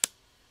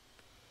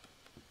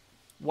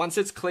 Once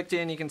it's clicked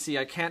in, you can see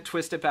I can't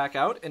twist it back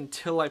out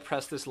until I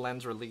press this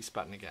lens release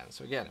button again.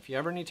 So again, if you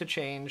ever need to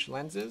change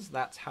lenses,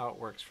 that's how it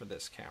works for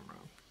this camera.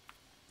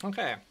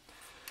 Okay.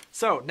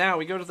 So now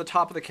we go to the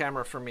top of the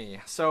camera for me.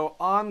 So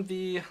on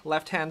the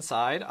left-hand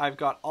side, I've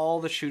got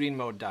all the shooting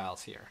mode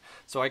dials here.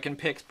 So I can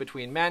pick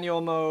between manual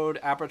mode,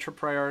 aperture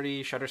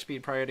priority, shutter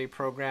speed priority,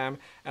 program,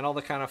 and all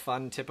the kind of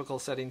fun typical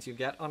settings you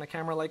get on a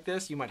camera like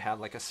this. You might have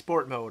like a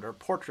sport mode or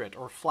portrait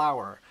or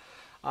flower.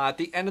 At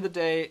the end of the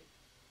day,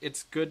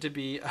 it's good to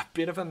be a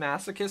bit of a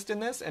masochist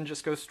in this and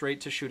just go straight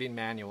to shooting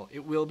manual.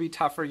 It will be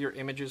tougher. Your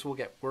images will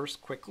get worse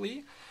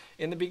quickly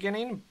in the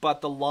beginning,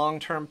 but the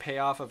long-term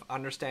payoff of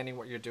understanding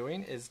what you're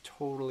doing is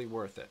totally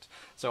worth it.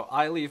 So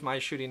I leave my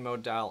shooting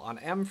mode dial on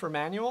M for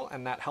manual,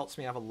 and that helps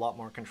me have a lot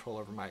more control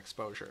over my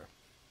exposure.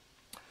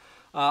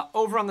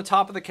 Over on the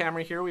top of the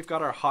camera here, we've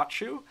got our hot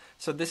shoe.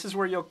 So this is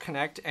where you'll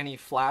connect any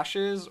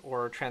flashes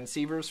or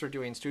transceivers for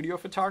doing studio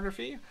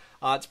photography.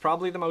 It's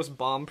probably the most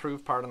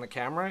bomb-proof part on the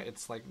camera.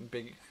 It's like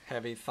big,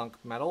 heavy thunk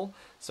metal.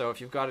 So if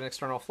you've got an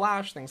external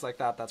flash, things like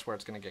that, that's where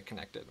it's going to get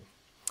connected.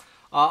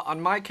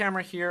 On my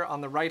camera here,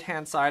 on the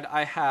right-hand side,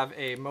 I have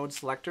a mode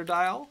selector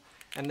dial,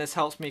 and this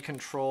helps me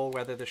control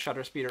whether the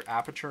shutter speed or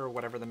aperture or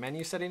whatever the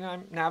menu setting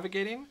I'm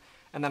navigating.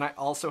 And then I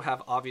also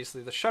have,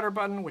 obviously, the shutter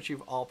button, which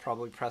you've all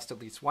probably pressed at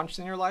least once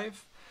in your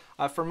life.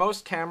 For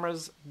most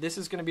cameras, this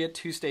is going to be a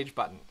two-stage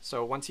button.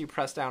 So once you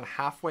press down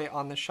halfway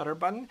on the shutter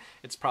button,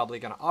 it's probably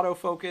going to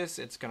autofocus,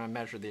 it's going to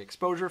measure the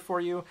exposure for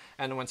you,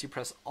 and once you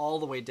press all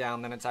the way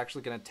down, then it's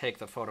actually going to take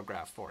the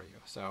photograph for you.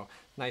 So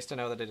nice to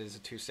know that it is a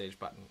two-stage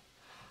button.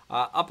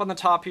 Up on the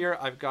top here,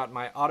 I've got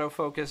my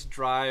autofocus,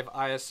 drive,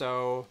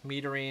 ISO,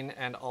 metering,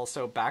 and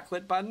also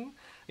backlit button.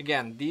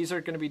 Again, these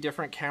are going to be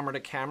different camera to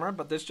camera,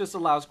 but this just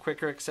allows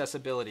quicker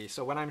accessibility.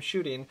 So when I'm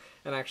shooting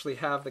and actually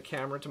have the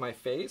camera to my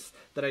face,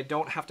 that I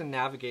don't have to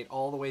navigate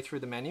all the way through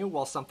the menu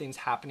while something's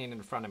happening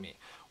in front of me.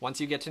 Once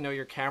you get to know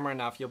your camera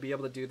enough, you'll be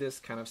able to do this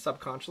kind of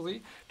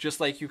subconsciously, just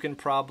like you can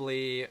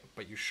probably,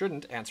 but you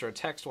shouldn't, answer a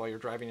text while you're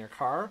driving your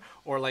car,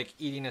 or like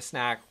eating a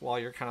snack while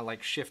you're kind of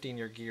like shifting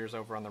your gears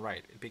over on the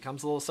right. It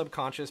becomes a little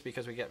subconscious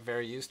because we get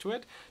very used to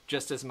it,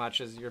 just as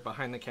much as you're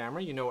behind the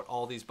camera, you know what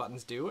all these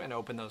buttons do and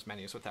open those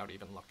menus without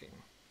even looking.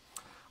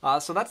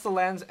 So that's the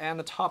lens and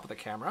the top of the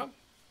camera.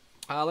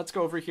 Let's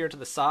go over here to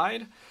the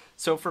side.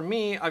 So for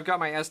me, I've got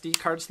my SD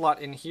card slot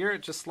in here.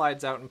 It just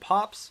slides out and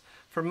pops.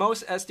 For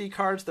most SD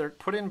cards, they're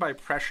put in by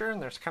pressure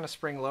and they're kind of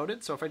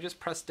spring-loaded. So if I just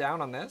press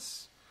down on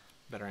this,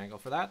 better angle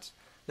for that,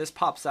 this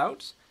pops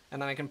out,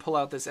 and then I can pull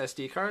out this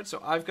SD card.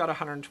 So I've got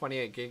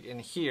 128 gig in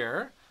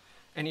here.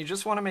 And you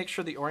just want to make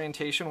sure the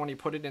orientation when you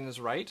put it in is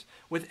right.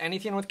 With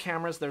anything with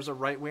cameras, there's a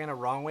right way and a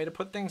wrong way to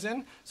put things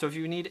in. So if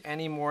you need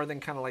any more than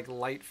kind of like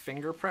light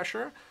finger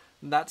pressure,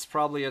 that's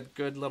probably a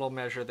good little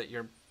measure that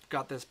you've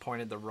got this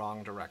pointed the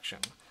wrong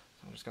direction. So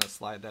I'm just going to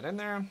slide that in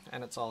there,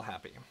 and it's all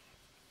happy.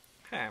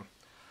 Okay.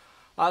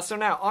 So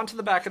now, onto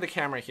the back of the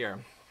camera here.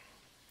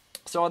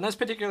 So on this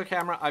particular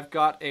camera, I've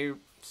got a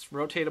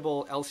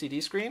rotatable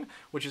LCD screen,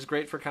 which is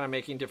great for kind of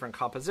making different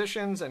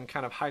compositions and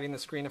kind of hiding the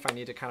screen if I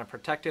need to kind of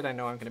protect it. I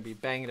know I'm going to be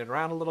banging it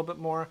around a little bit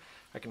more.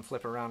 I can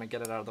flip around and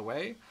get it out of the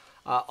way.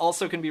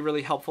 Also can be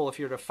really helpful if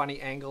you're at a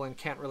funny angle and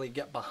can't really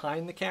get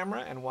behind the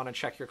camera and want to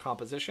check your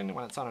composition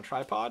when it's on a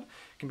tripod.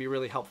 It can be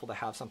really helpful to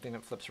have something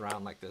that flips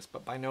around like this,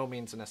 but by no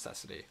means a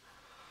necessity.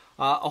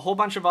 A whole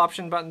bunch of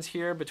option buttons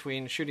here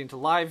between shooting to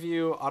live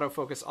view,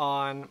 autofocus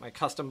on, my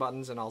custom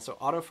buttons, and also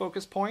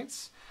autofocus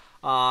points.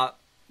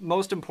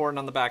 Most important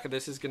on the back of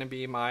this is going to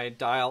be my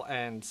dial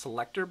and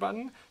selector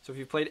button. So if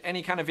you've played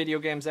any kind of video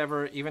games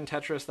ever, even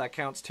Tetris, that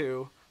counts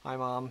too. Hi,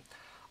 Mom.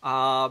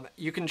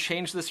 You can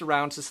change this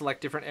around to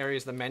select different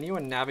areas of the menu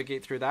and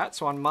navigate through that.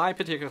 So on my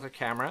particular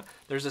camera,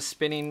 there's a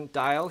spinning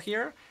dial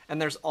here, and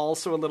there's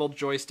also a little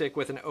joystick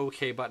with an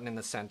OK button in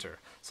the center.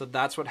 So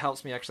that's what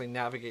helps me actually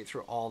navigate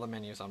through all the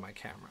menus on my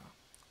camera.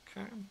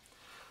 Okay.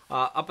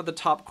 Up at the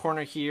top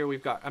corner here,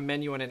 we've got a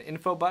menu and an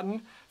info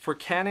button. For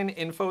Canon,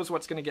 info is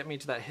what's going to get me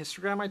to that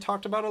histogram I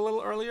talked about a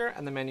little earlier,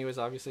 and the menu is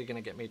obviously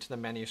going to get me to the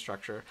menu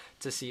structure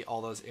to see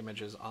all those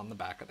images on the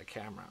back of the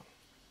camera.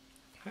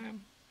 Okay.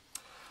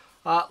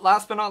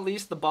 Last but not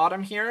least, the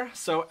bottom here.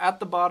 So at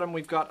the bottom,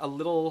 we've got a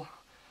little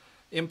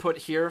input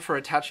here for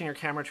attaching your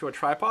camera to a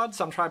tripod.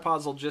 Some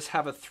tripods will just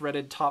have a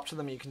threaded top to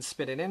them you can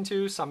spin it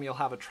into. Some you'll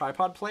have a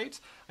tripod plate.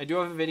 I do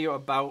have a video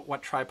about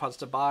what tripods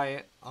to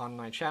buy on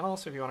my channel,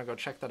 so if you want to go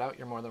check that out,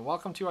 you're more than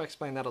welcome to. I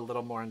explain that a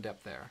little more in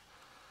depth there.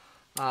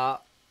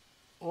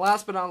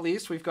 Last but not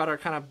least, we've got our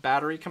kind of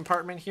battery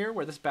compartment here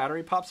where this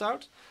battery pops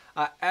out.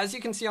 As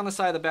you can see on the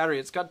side of the battery,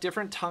 it's got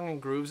different tongue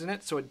and grooves in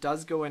it, so it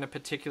does go in a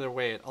particular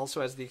way. It also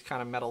has these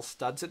kind of metal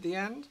studs at the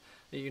end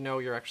that you know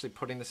you're actually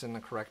putting this in the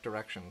correct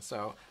direction.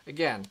 So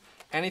again,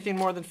 Anything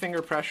more than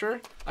finger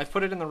pressure, I've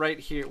put it in the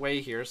right way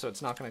here, so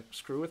it's not going to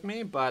screw with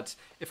me, but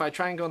if I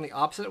try and go in the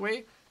opposite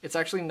way, it's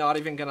actually not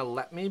even going to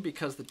let me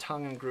because the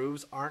tongue and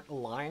grooves aren't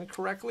aligned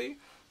correctly.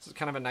 This is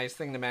kind of a nice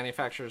thing the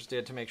manufacturers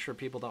did to make sure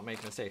people don't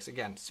make mistakes.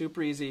 Again,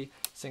 super easy,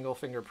 single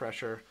finger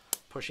pressure,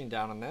 pushing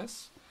down on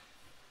this.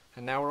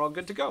 And now we're all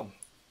good to go.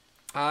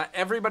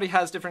 Everybody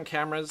has different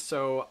cameras,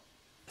 so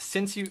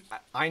since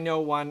I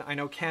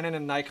know Canon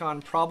and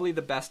Nikon, probably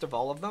the best of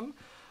all of them.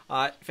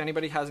 If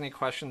anybody has any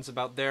questions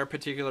about their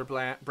particular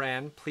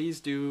brand, please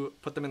do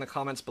put them in the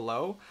comments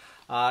below.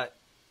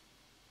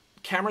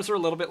 Cameras are a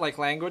little bit like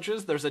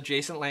languages. There's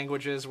adjacent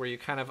languages where you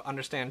kind of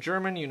understand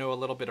German, you know a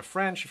little bit of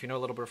French. If you know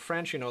a little bit of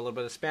French, you know a little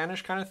bit of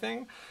Spanish kind of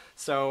thing.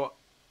 So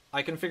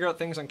I can figure out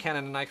things on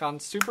Canon and Nikon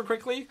super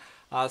quickly.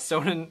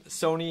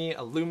 Sony,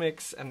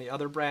 Lumix, and the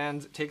other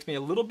brands, it takes me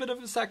a little bit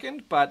of a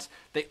second, but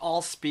they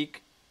all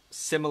speak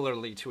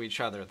similarly to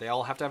each other. They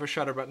all have to have a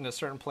shutter button in a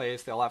certain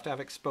place. They all have to have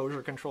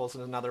exposure controls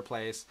in another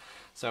place.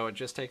 So it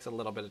just takes a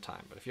little bit of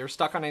time. But if you're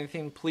stuck on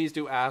anything, please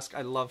do ask.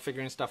 I love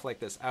figuring stuff like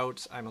this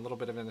out. I'm a little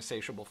bit of an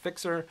insatiable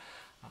fixer.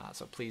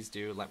 So please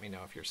do let me know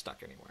if you're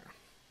stuck anywhere.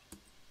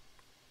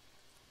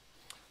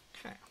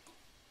 Okay.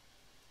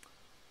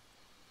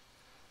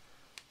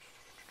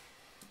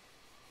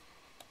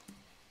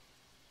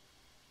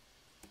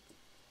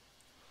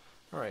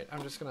 All right,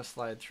 I'm just going to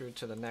slide through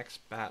to the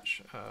next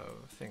batch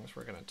of things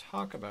we're going to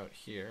talk about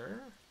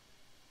here.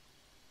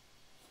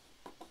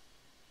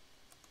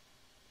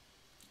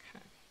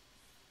 Okay.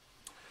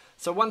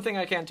 So one thing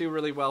I can't do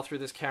really well through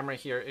this camera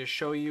here is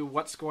show you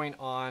what's going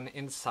on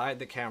inside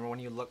the camera when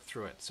you look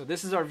through it. So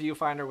this is our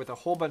viewfinder with a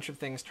whole bunch of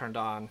things turned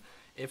on.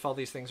 If all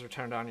these things are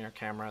turned on in your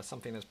camera,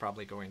 something is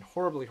probably going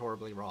horribly,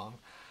 horribly wrong.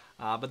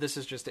 But this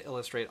is just to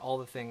illustrate all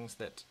the things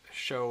that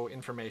show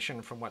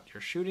information from what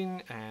you're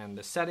shooting and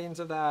the settings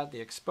of that,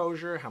 the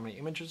exposure, how many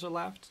images are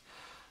left.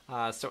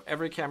 So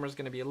every camera is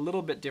going to be a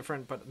little bit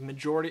different, but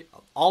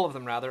all of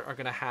them rather, are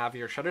going to have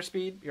your shutter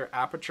speed, your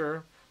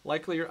aperture,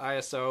 likely your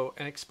ISO,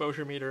 an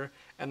exposure meter,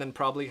 and then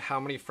probably how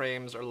many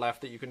frames are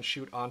left that you can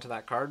shoot onto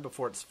that card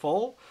before it's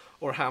full,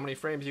 or how many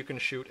frames you can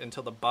shoot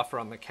until the buffer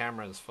on the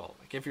camera is full.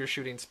 Like if you're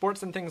shooting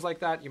sports and things like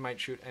that, you might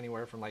shoot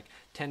anywhere from like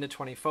 10 to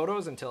 20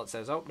 photos until it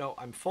says, oh no,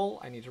 I'm full,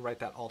 I need to write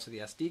that all to the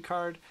SD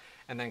card,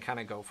 and then kind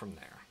of go from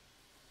there.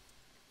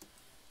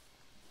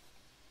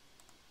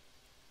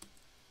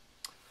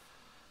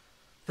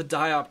 The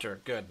diopter,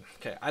 good.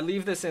 Okay, I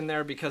leave this in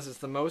there because it's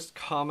the most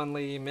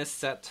commonly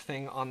misset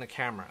thing on the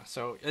camera.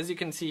 So as you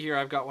can see here,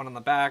 I've got one on the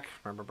back,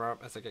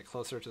 as I get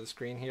closer to the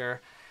screen here.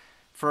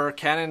 For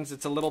Canons,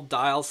 it's a little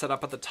dial set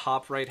up at the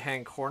top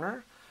right-hand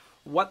corner.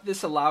 What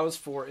this allows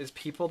for is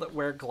people that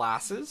wear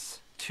glasses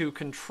to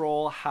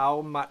control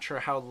how much or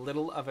how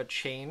little of a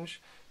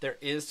change there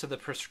is to the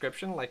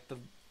prescription, like the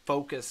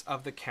focus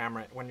of the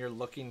camera when you're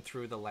looking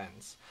through the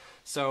lens.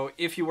 So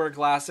if you wear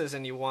glasses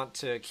and you want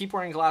to keep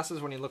wearing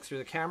glasses when you look through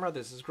the camera,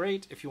 this is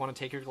great. If you want to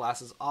take your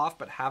glasses off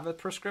but have a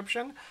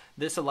prescription,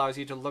 this allows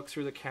you to look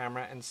through the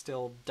camera and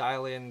still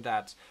dial in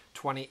that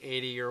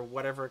 20/80 or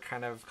whatever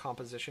kind of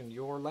composition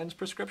your lens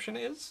prescription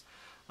is.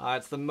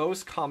 It's the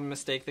most common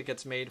mistake that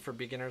gets made for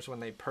beginners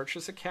when they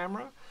purchase a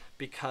camera,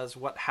 because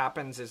what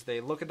happens is they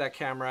look at that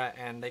camera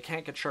and they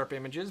can't get sharp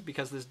images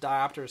because this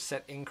diopter is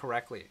set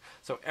incorrectly.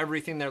 So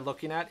everything they're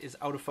looking at is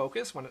out of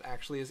focus when it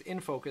actually is in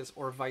focus,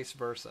 or vice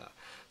versa.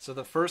 So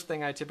the first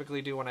thing I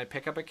typically do when I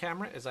pick up a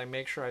camera is I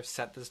make sure I've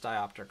set this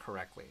diopter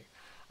correctly.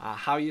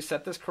 How you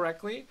set this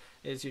correctly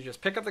is you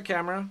just pick up the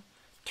camera,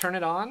 turn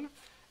it on,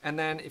 and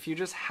then if you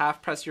just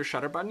half press your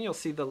shutter button, you'll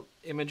see the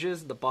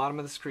images at the bottom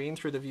of the screen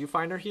through the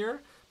viewfinder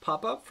here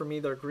pop up. For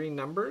me, they're green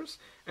numbers,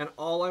 and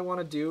all I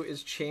want to do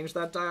is change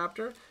that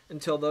diopter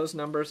until those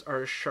numbers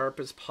are as sharp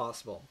as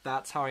possible.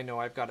 That's how I know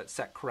I've got it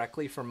set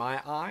correctly for my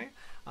eye,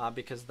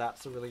 because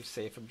that's a really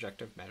safe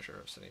objective measure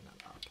of setting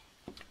that up.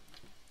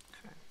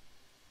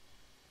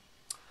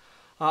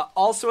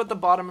 Also at the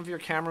bottom of your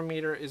camera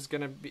meter is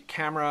going to be,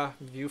 camera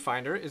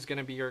viewfinder is going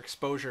to be your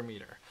exposure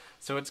meter.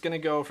 So it's going to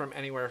go from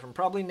anywhere from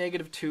probably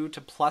 -2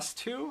 to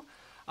 +2.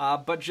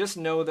 But just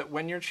know that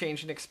when you're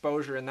changing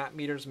exposure and that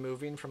meter's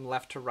moving from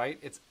left to right,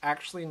 it's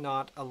actually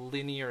not a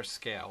linear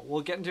scale.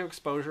 We'll get into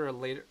exposure a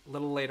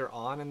little later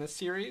on in this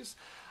series,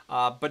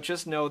 but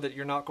just know that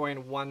you're not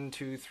going 1,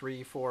 2,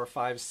 3, 4,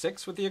 5,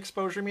 6 with the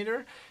exposure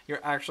meter.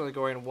 You're actually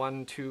going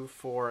 1, 2,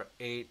 4,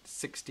 8,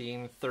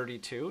 16,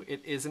 32.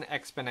 It is an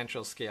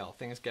exponential scale.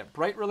 Things get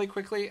bright really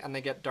quickly and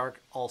they get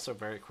dark also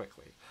very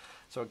quickly.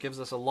 So it gives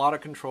us a lot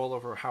of control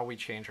over how we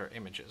change our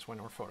images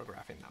when we're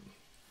photographing them.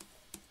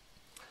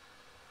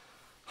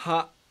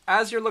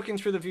 As you're looking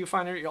through the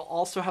viewfinder, you'll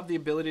also have the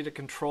ability to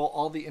control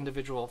all the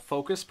individual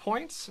focus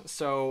points.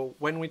 So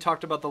when we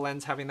talked about the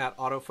lens having that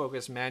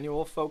autofocus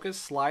manual focus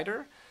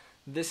slider,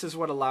 this is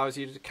what allows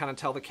you to kind of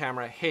tell the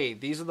camera, hey,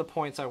 these are the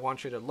points I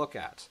want you to look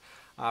at.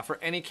 For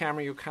any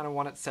camera, you kind of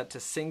want it set to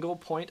single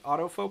point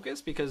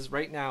autofocus, because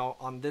right now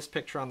on this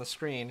picture on the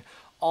screen,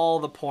 all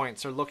the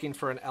points are looking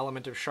for an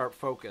element of sharp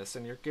focus,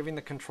 and you're giving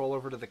the control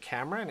over to the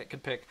camera, and it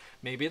could pick,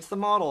 maybe it's the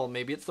model,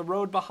 maybe it's the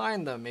road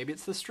behind them, maybe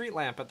it's the street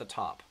lamp at the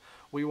top.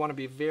 We want to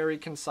be very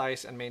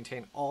concise and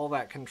maintain all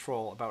that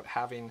control about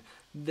having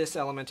this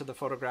element of the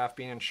photograph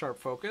being in sharp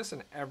focus,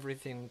 and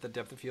everything, the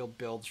depth of field,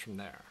 builds from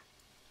there.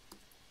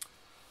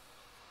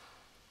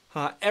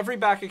 Every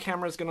backup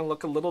camera is going to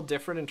look a little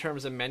different in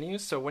terms of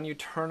menus. So when you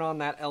turn on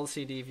that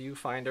LCD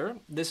viewfinder,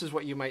 this is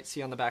what you might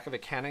see on the back of a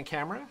Canon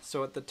camera.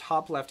 So at the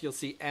top left, you'll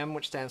see M,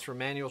 which stands for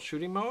manual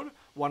shooting mode.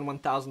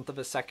 1/1000th of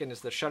a second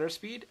is the shutter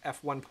speed.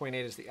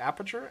 F1.8 is the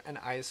aperture, and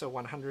ISO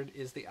 100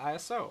 is the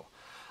ISO.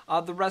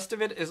 The rest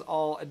of it is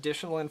all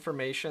additional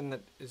information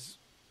that is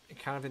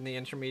kind of in the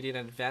intermediate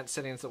and advanced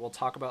settings that we'll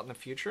talk about in the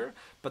future,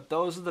 but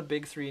those are the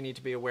big three you need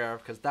to be aware of,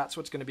 because that's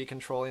what's going to be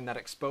controlling that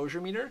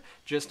exposure meter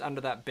just under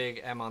that big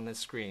M on this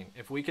screen.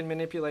 If we can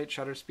manipulate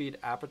shutter speed,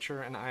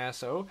 aperture, and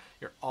ISO,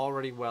 you're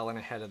already well and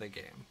ahead of the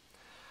game.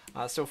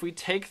 So if we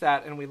take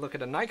that and we look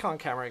at a Nikon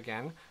camera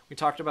again, we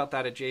talked about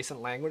that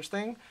adjacent language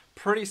thing,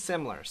 pretty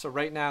similar. So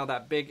right now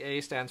that big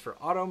A stands for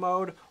auto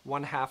mode,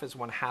 1/2 is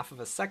 1/2 of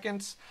a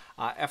second,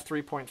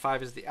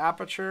 f3.5 is the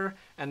aperture,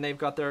 and they've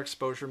got their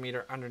exposure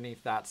meter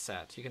underneath that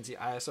set. You can see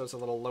ISO is a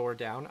little lower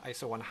down,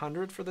 ISO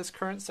 100 for this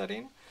current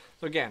setting.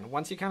 So again,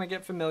 once you kind of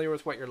get familiar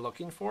with what you're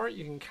looking for,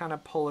 you can kind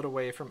of pull it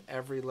away from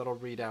every little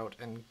readout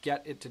and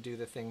get it to do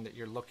the thing that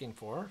you're looking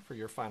for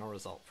your final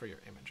result for your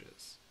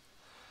images.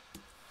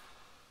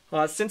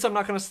 Since I'm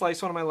not going to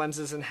slice one of my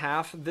lenses in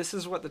half, this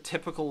is what the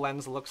typical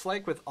lens looks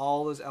like with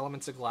all those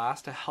elements of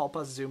glass to help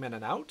us zoom in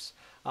and out.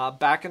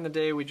 Back in the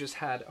day, we just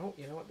had, oh,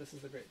 you know what, this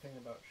is the great thing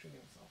about shooting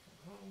yourself from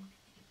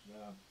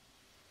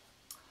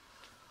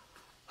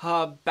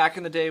home. Back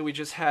in the day, we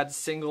just had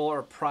single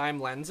or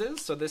prime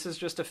lenses, so this is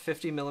just a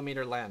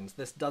 50mm lens.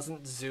 This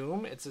doesn't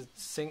zoom, it's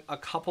a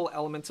couple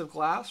elements of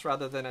glass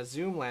rather than a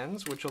zoom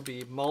lens, which will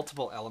be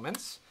multiple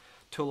elements.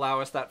 To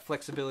allow us that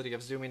flexibility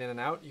of zooming in and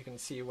out, you can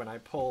see when I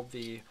pull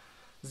the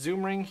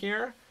zoom ring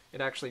here,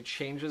 it actually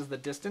changes the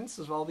distance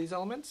of all these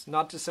elements.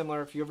 Not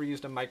dissimilar if you ever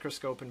used a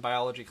microscope in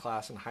biology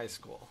class in high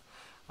school.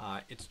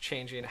 It's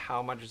changing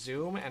how much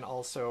zoom and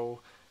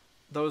also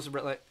those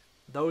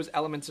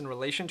elements in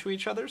relation to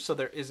each other, so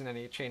there isn't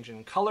any change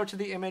in color to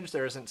the image,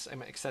 there isn't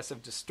some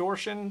excessive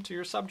distortion to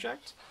your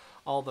subject,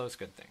 all those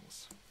good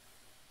things.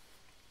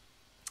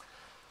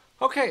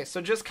 Okay, so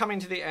just coming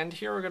to the end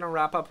here, we're going to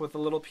wrap up with a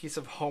little piece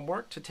of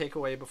homework to take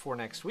away before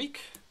next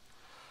week.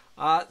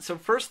 So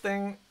first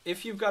thing,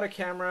 if you've got a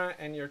camera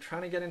and you're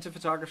trying to get into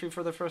photography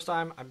for the first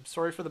time, I'm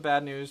sorry for the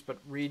bad news, but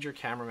read your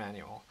camera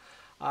manual.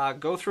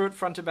 Go through it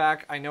front to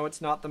back. I know it's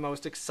not the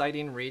most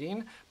exciting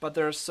reading, but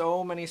there are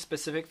so many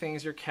specific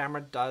things your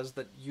camera does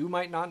that you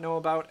might not know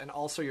about, and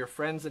also your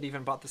friends that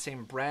even bought the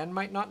same brand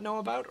might not know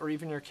about, or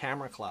even your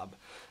camera club.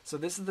 So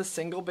this is the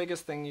single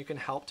biggest thing you can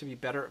help to be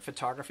better at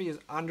photography, is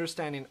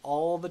understanding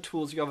all the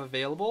tools you have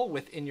available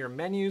within your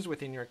menus,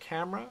 within your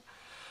camera.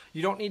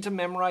 You don't need to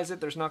memorize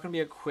it. There's not going to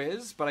be a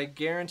quiz, but I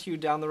guarantee you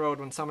down the road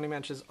when somebody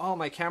mentions, oh,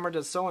 my camera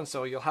does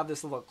so-and-so, you'll have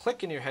this little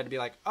click in your head to be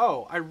like,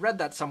 oh, I read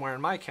that somewhere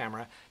in my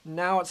camera.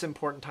 Now it's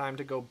important time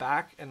to go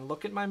back and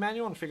look at my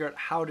manual and figure out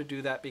how to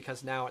do that,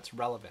 because now it's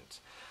relevant.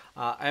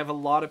 I have a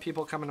lot of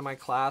people come into my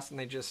class and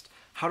they just,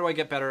 how do I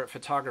get better at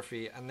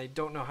photography? And they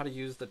don't know how to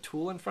use the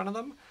tool in front of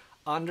them.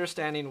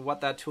 Understanding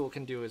what that tool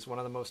can do is one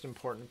of the most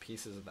important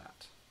pieces of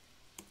that.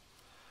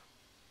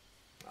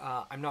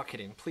 I'm not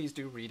kidding. Please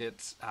do read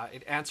it.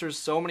 It answers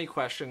so many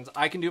questions.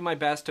 I can do my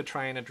best to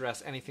try and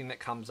address anything that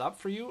comes up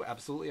for you.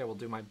 Absolutely, I will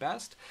do my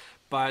best.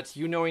 But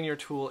you knowing your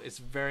tool is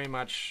very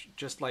much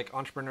just like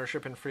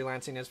entrepreneurship and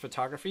freelancing is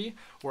photography.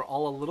 We're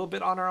all a little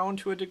bit on our own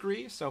to a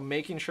degree. So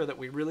making sure that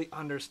we really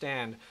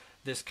understand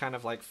this kind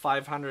of like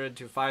 $500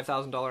 to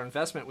 $5,000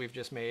 investment we've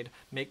just made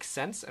makes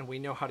sense, and we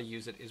know how to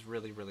use it is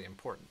really, really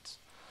important.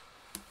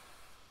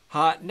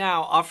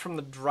 Now, off from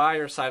the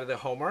drier side of the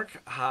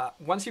homework,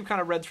 once you've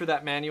kind of read through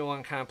that manual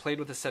and kind of played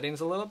with the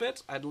settings a little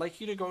bit, I'd like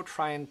you to go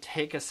try and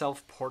take a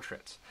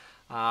self-portrait.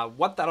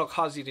 What that'll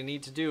cause you to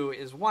need to do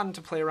is, one,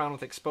 to play around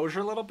with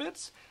exposure a little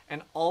bit,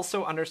 and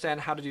also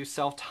understand how to do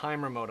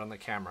self-timer mode on the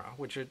camera,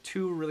 which are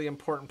two really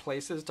important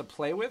places to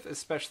play with,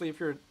 especially if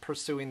you're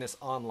pursuing this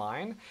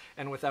online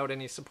and without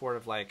any support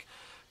of like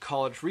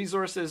college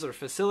resources or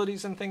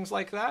facilities and things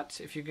like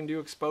that. If you can do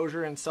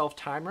exposure and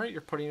self-timer,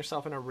 you're putting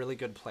yourself in a really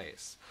good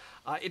place.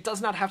 It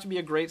does not have to be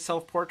a great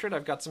self-portrait.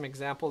 I've got some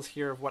examples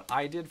here of what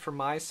I did for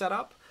my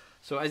setup.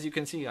 So as you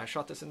can see, I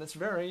shot this in this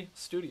very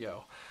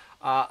studio.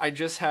 I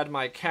just had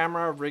my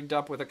camera rigged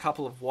up with a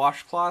couple of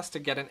washcloths to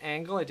get an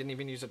angle. I didn't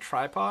even use a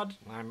tripod.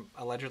 I'm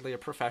allegedly a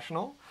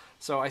professional.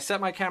 So I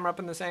set my camera up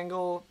in this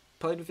angle,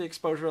 played with the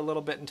exposure a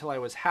little bit until I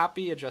was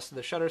happy, adjusted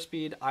the shutter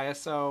speed,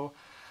 ISO,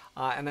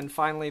 and then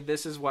finally,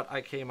 this is what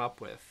I came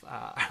up with.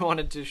 I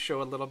wanted to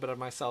show a little bit of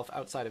myself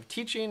outside of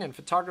teaching and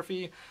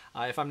photography.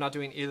 If I'm not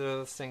doing either of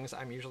those things,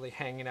 I'm usually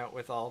hanging out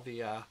with all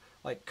the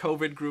like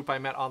COVID group I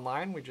met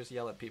online. We just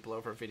yell at people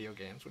over video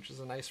games, which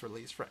is a nice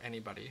release for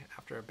anybody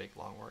after a big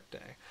long work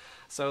day.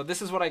 So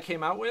this is what I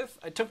came out with.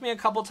 It took me a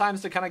couple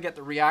times to kind of get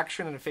the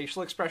reaction and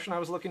facial expression I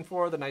was looking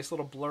for, the nice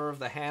little blur of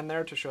the hand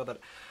there to show that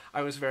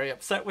I was very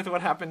upset with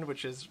what happened,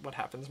 which is what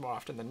happens more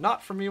often than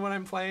not for me when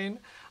I'm playing.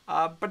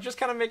 But just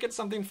kind of make it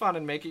something fun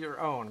and make it your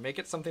own. Make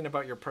it something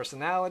about your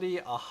personality,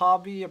 a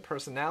hobby, a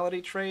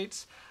personality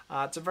trait.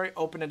 It's a very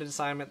open-ended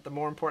assignment. The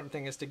more important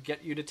thing is to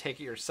get you to take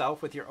it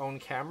yourself with your own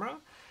camera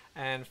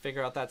and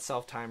figure out that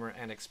self-timer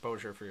and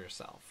exposure for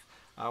yourself.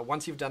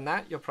 Once you've done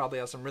that, you'll probably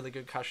have some really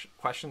good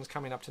questions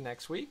coming up to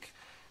next week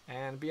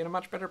and be in a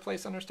much better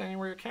place understanding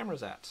where your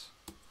camera's at.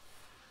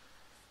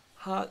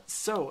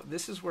 So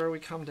this is where we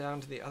come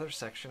down to the other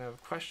section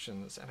of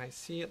questions, and I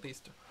see at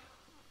least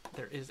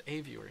there is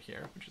a viewer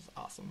here, which is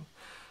awesome.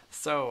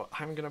 So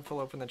I'm going to pull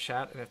open the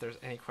chat, and if there's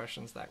any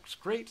questions, that's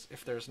great.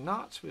 If there's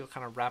not, we'll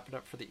kind of wrap it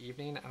up for the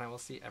evening, and I will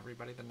see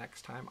everybody the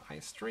next time I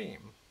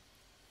stream.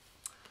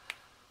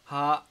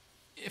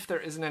 If there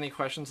isn't any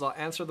questions, I'll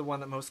answer the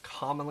one that most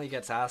commonly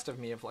gets asked of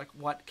me of like,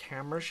 what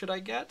camera should I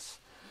get?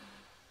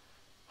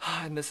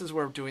 And this is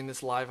where doing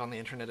this live on the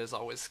internet is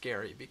always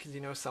scary, because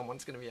you know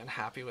someone's going to be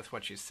unhappy with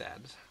what you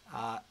said.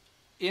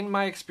 In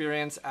my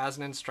experience as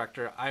an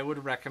instructor, I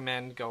would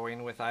recommend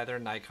going with either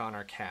Nikon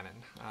or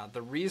Canon.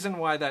 The reason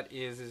why that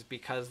is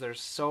because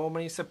there's so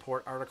many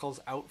support articles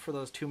out for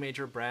those two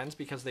major brands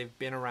because they've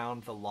been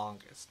around the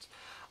longest.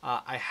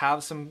 I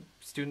have some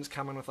students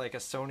come in with like a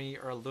Sony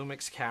or a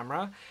Lumix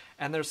camera,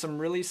 and there's some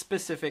really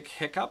specific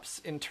hiccups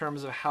in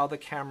terms of how the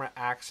camera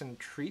acts and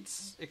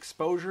treats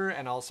exposure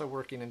and also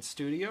working in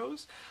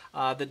studios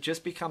that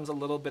just becomes a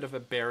little bit of a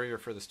barrier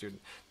for the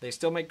student. They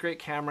still make great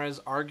cameras.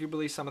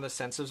 Arguably, some of the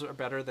sensors are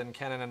better than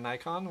Canon and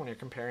Nikon when you're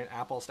comparing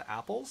apples to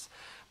apples.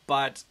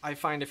 But I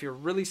find if you're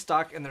really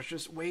stuck, and there's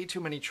just way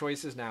too many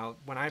choices now.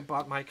 When I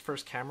bought my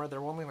first camera,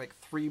 there were only like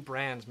 3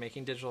 brands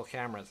making digital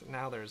cameras. And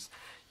now there's,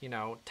 you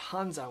know,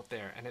 tons out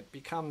there, and it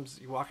becomes,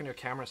 you walk into a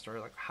camera store,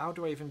 like, how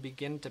do I even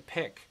begin to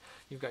pick?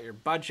 You've got your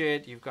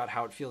budget, you've got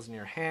how it feels in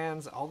your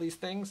hands, all these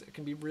things. It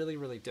can be really,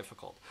 really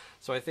difficult.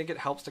 So I think it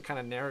helps to kind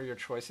of narrow your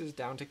choices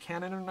down to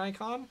Canon or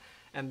Nikon,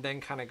 and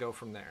then kind of go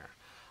from there.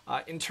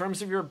 In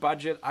terms of your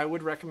budget, I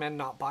would recommend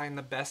not buying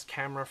the best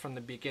camera from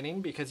the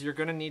beginning because you're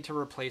going to need to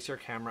replace your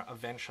camera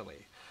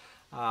eventually.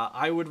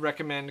 I would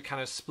recommend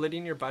kind of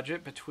splitting your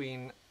budget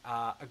between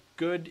a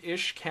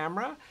good-ish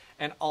camera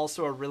and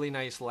also a really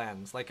nice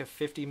lens, like a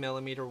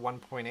 50mm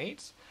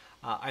 1.8.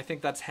 I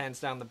think that's hands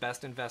down the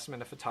best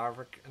investment a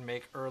photographer can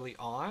make early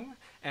on,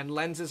 and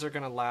lenses are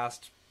going to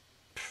last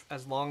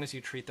as long as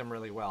you treat them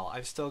really well.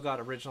 I've still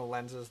got original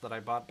lenses that I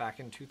bought back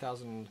in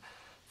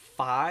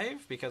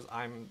 2005 because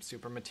I'm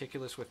super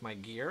meticulous with my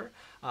gear,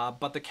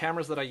 but the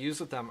cameras that I use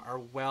with them are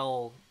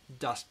well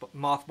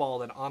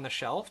mothballed and on the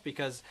shelf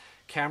because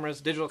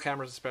cameras, digital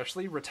cameras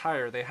especially,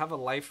 retire. They have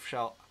a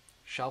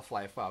shelf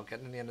life. Wow,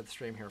 getting to the end of the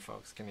stream here,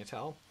 folks. Can you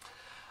tell?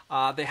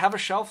 They have a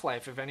shelf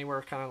life of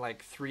anywhere kind of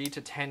like 3 to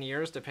 10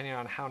 years, depending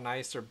on how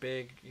nice or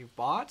big you've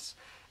bought.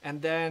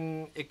 And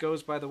then it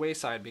goes by the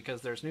wayside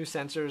because there's new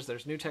sensors,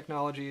 there's new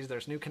technologies,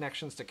 there's new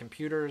connections to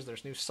computers,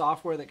 there's new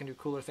software that can do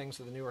cooler things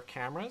with the newer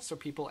cameras, so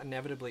people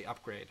inevitably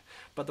upgrade.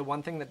 But the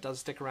one thing that does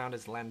stick around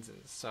is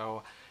lenses.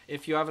 So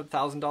if you have a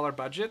 $1,000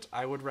 budget,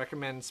 I would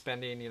recommend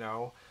spending, you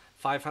know,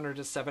 $500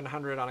 to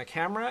 $700 on a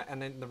camera and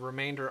then the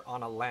remainder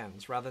on a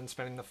lens rather than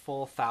spending the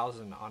full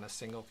 $1,000 on a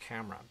single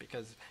camera,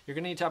 because you're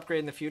going to need to upgrade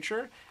in the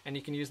future and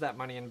you can use that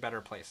money in better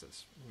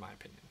places, in my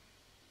opinion.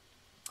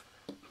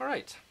 All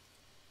right.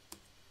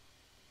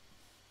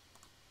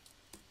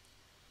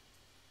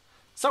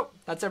 So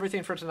that's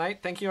everything for tonight.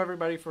 Thank you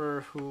everybody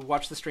who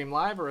watched the stream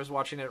live or is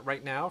watching it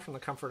right now from the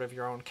comfort of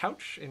your own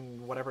couch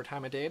in whatever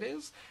time of day it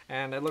is.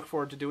 And I look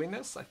forward to doing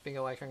this. I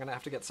feel like I'm going to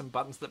have to get some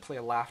buttons that play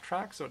a laugh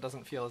track so it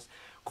doesn't feel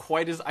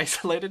quite as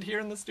isolated here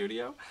in the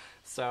studio.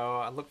 So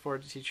I look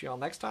forward to teaching you all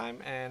next time.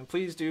 And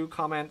please do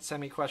comment,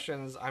 send me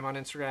questions. I'm on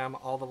Instagram.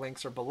 All the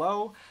links are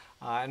below.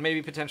 And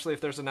maybe potentially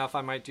if there's enough,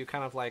 I might do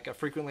kind of like a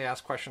frequently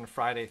asked question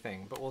Friday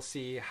thing. But we'll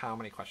see how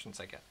many questions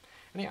I get.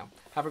 Anyhow,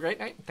 have a great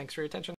night. Thanks for your attention.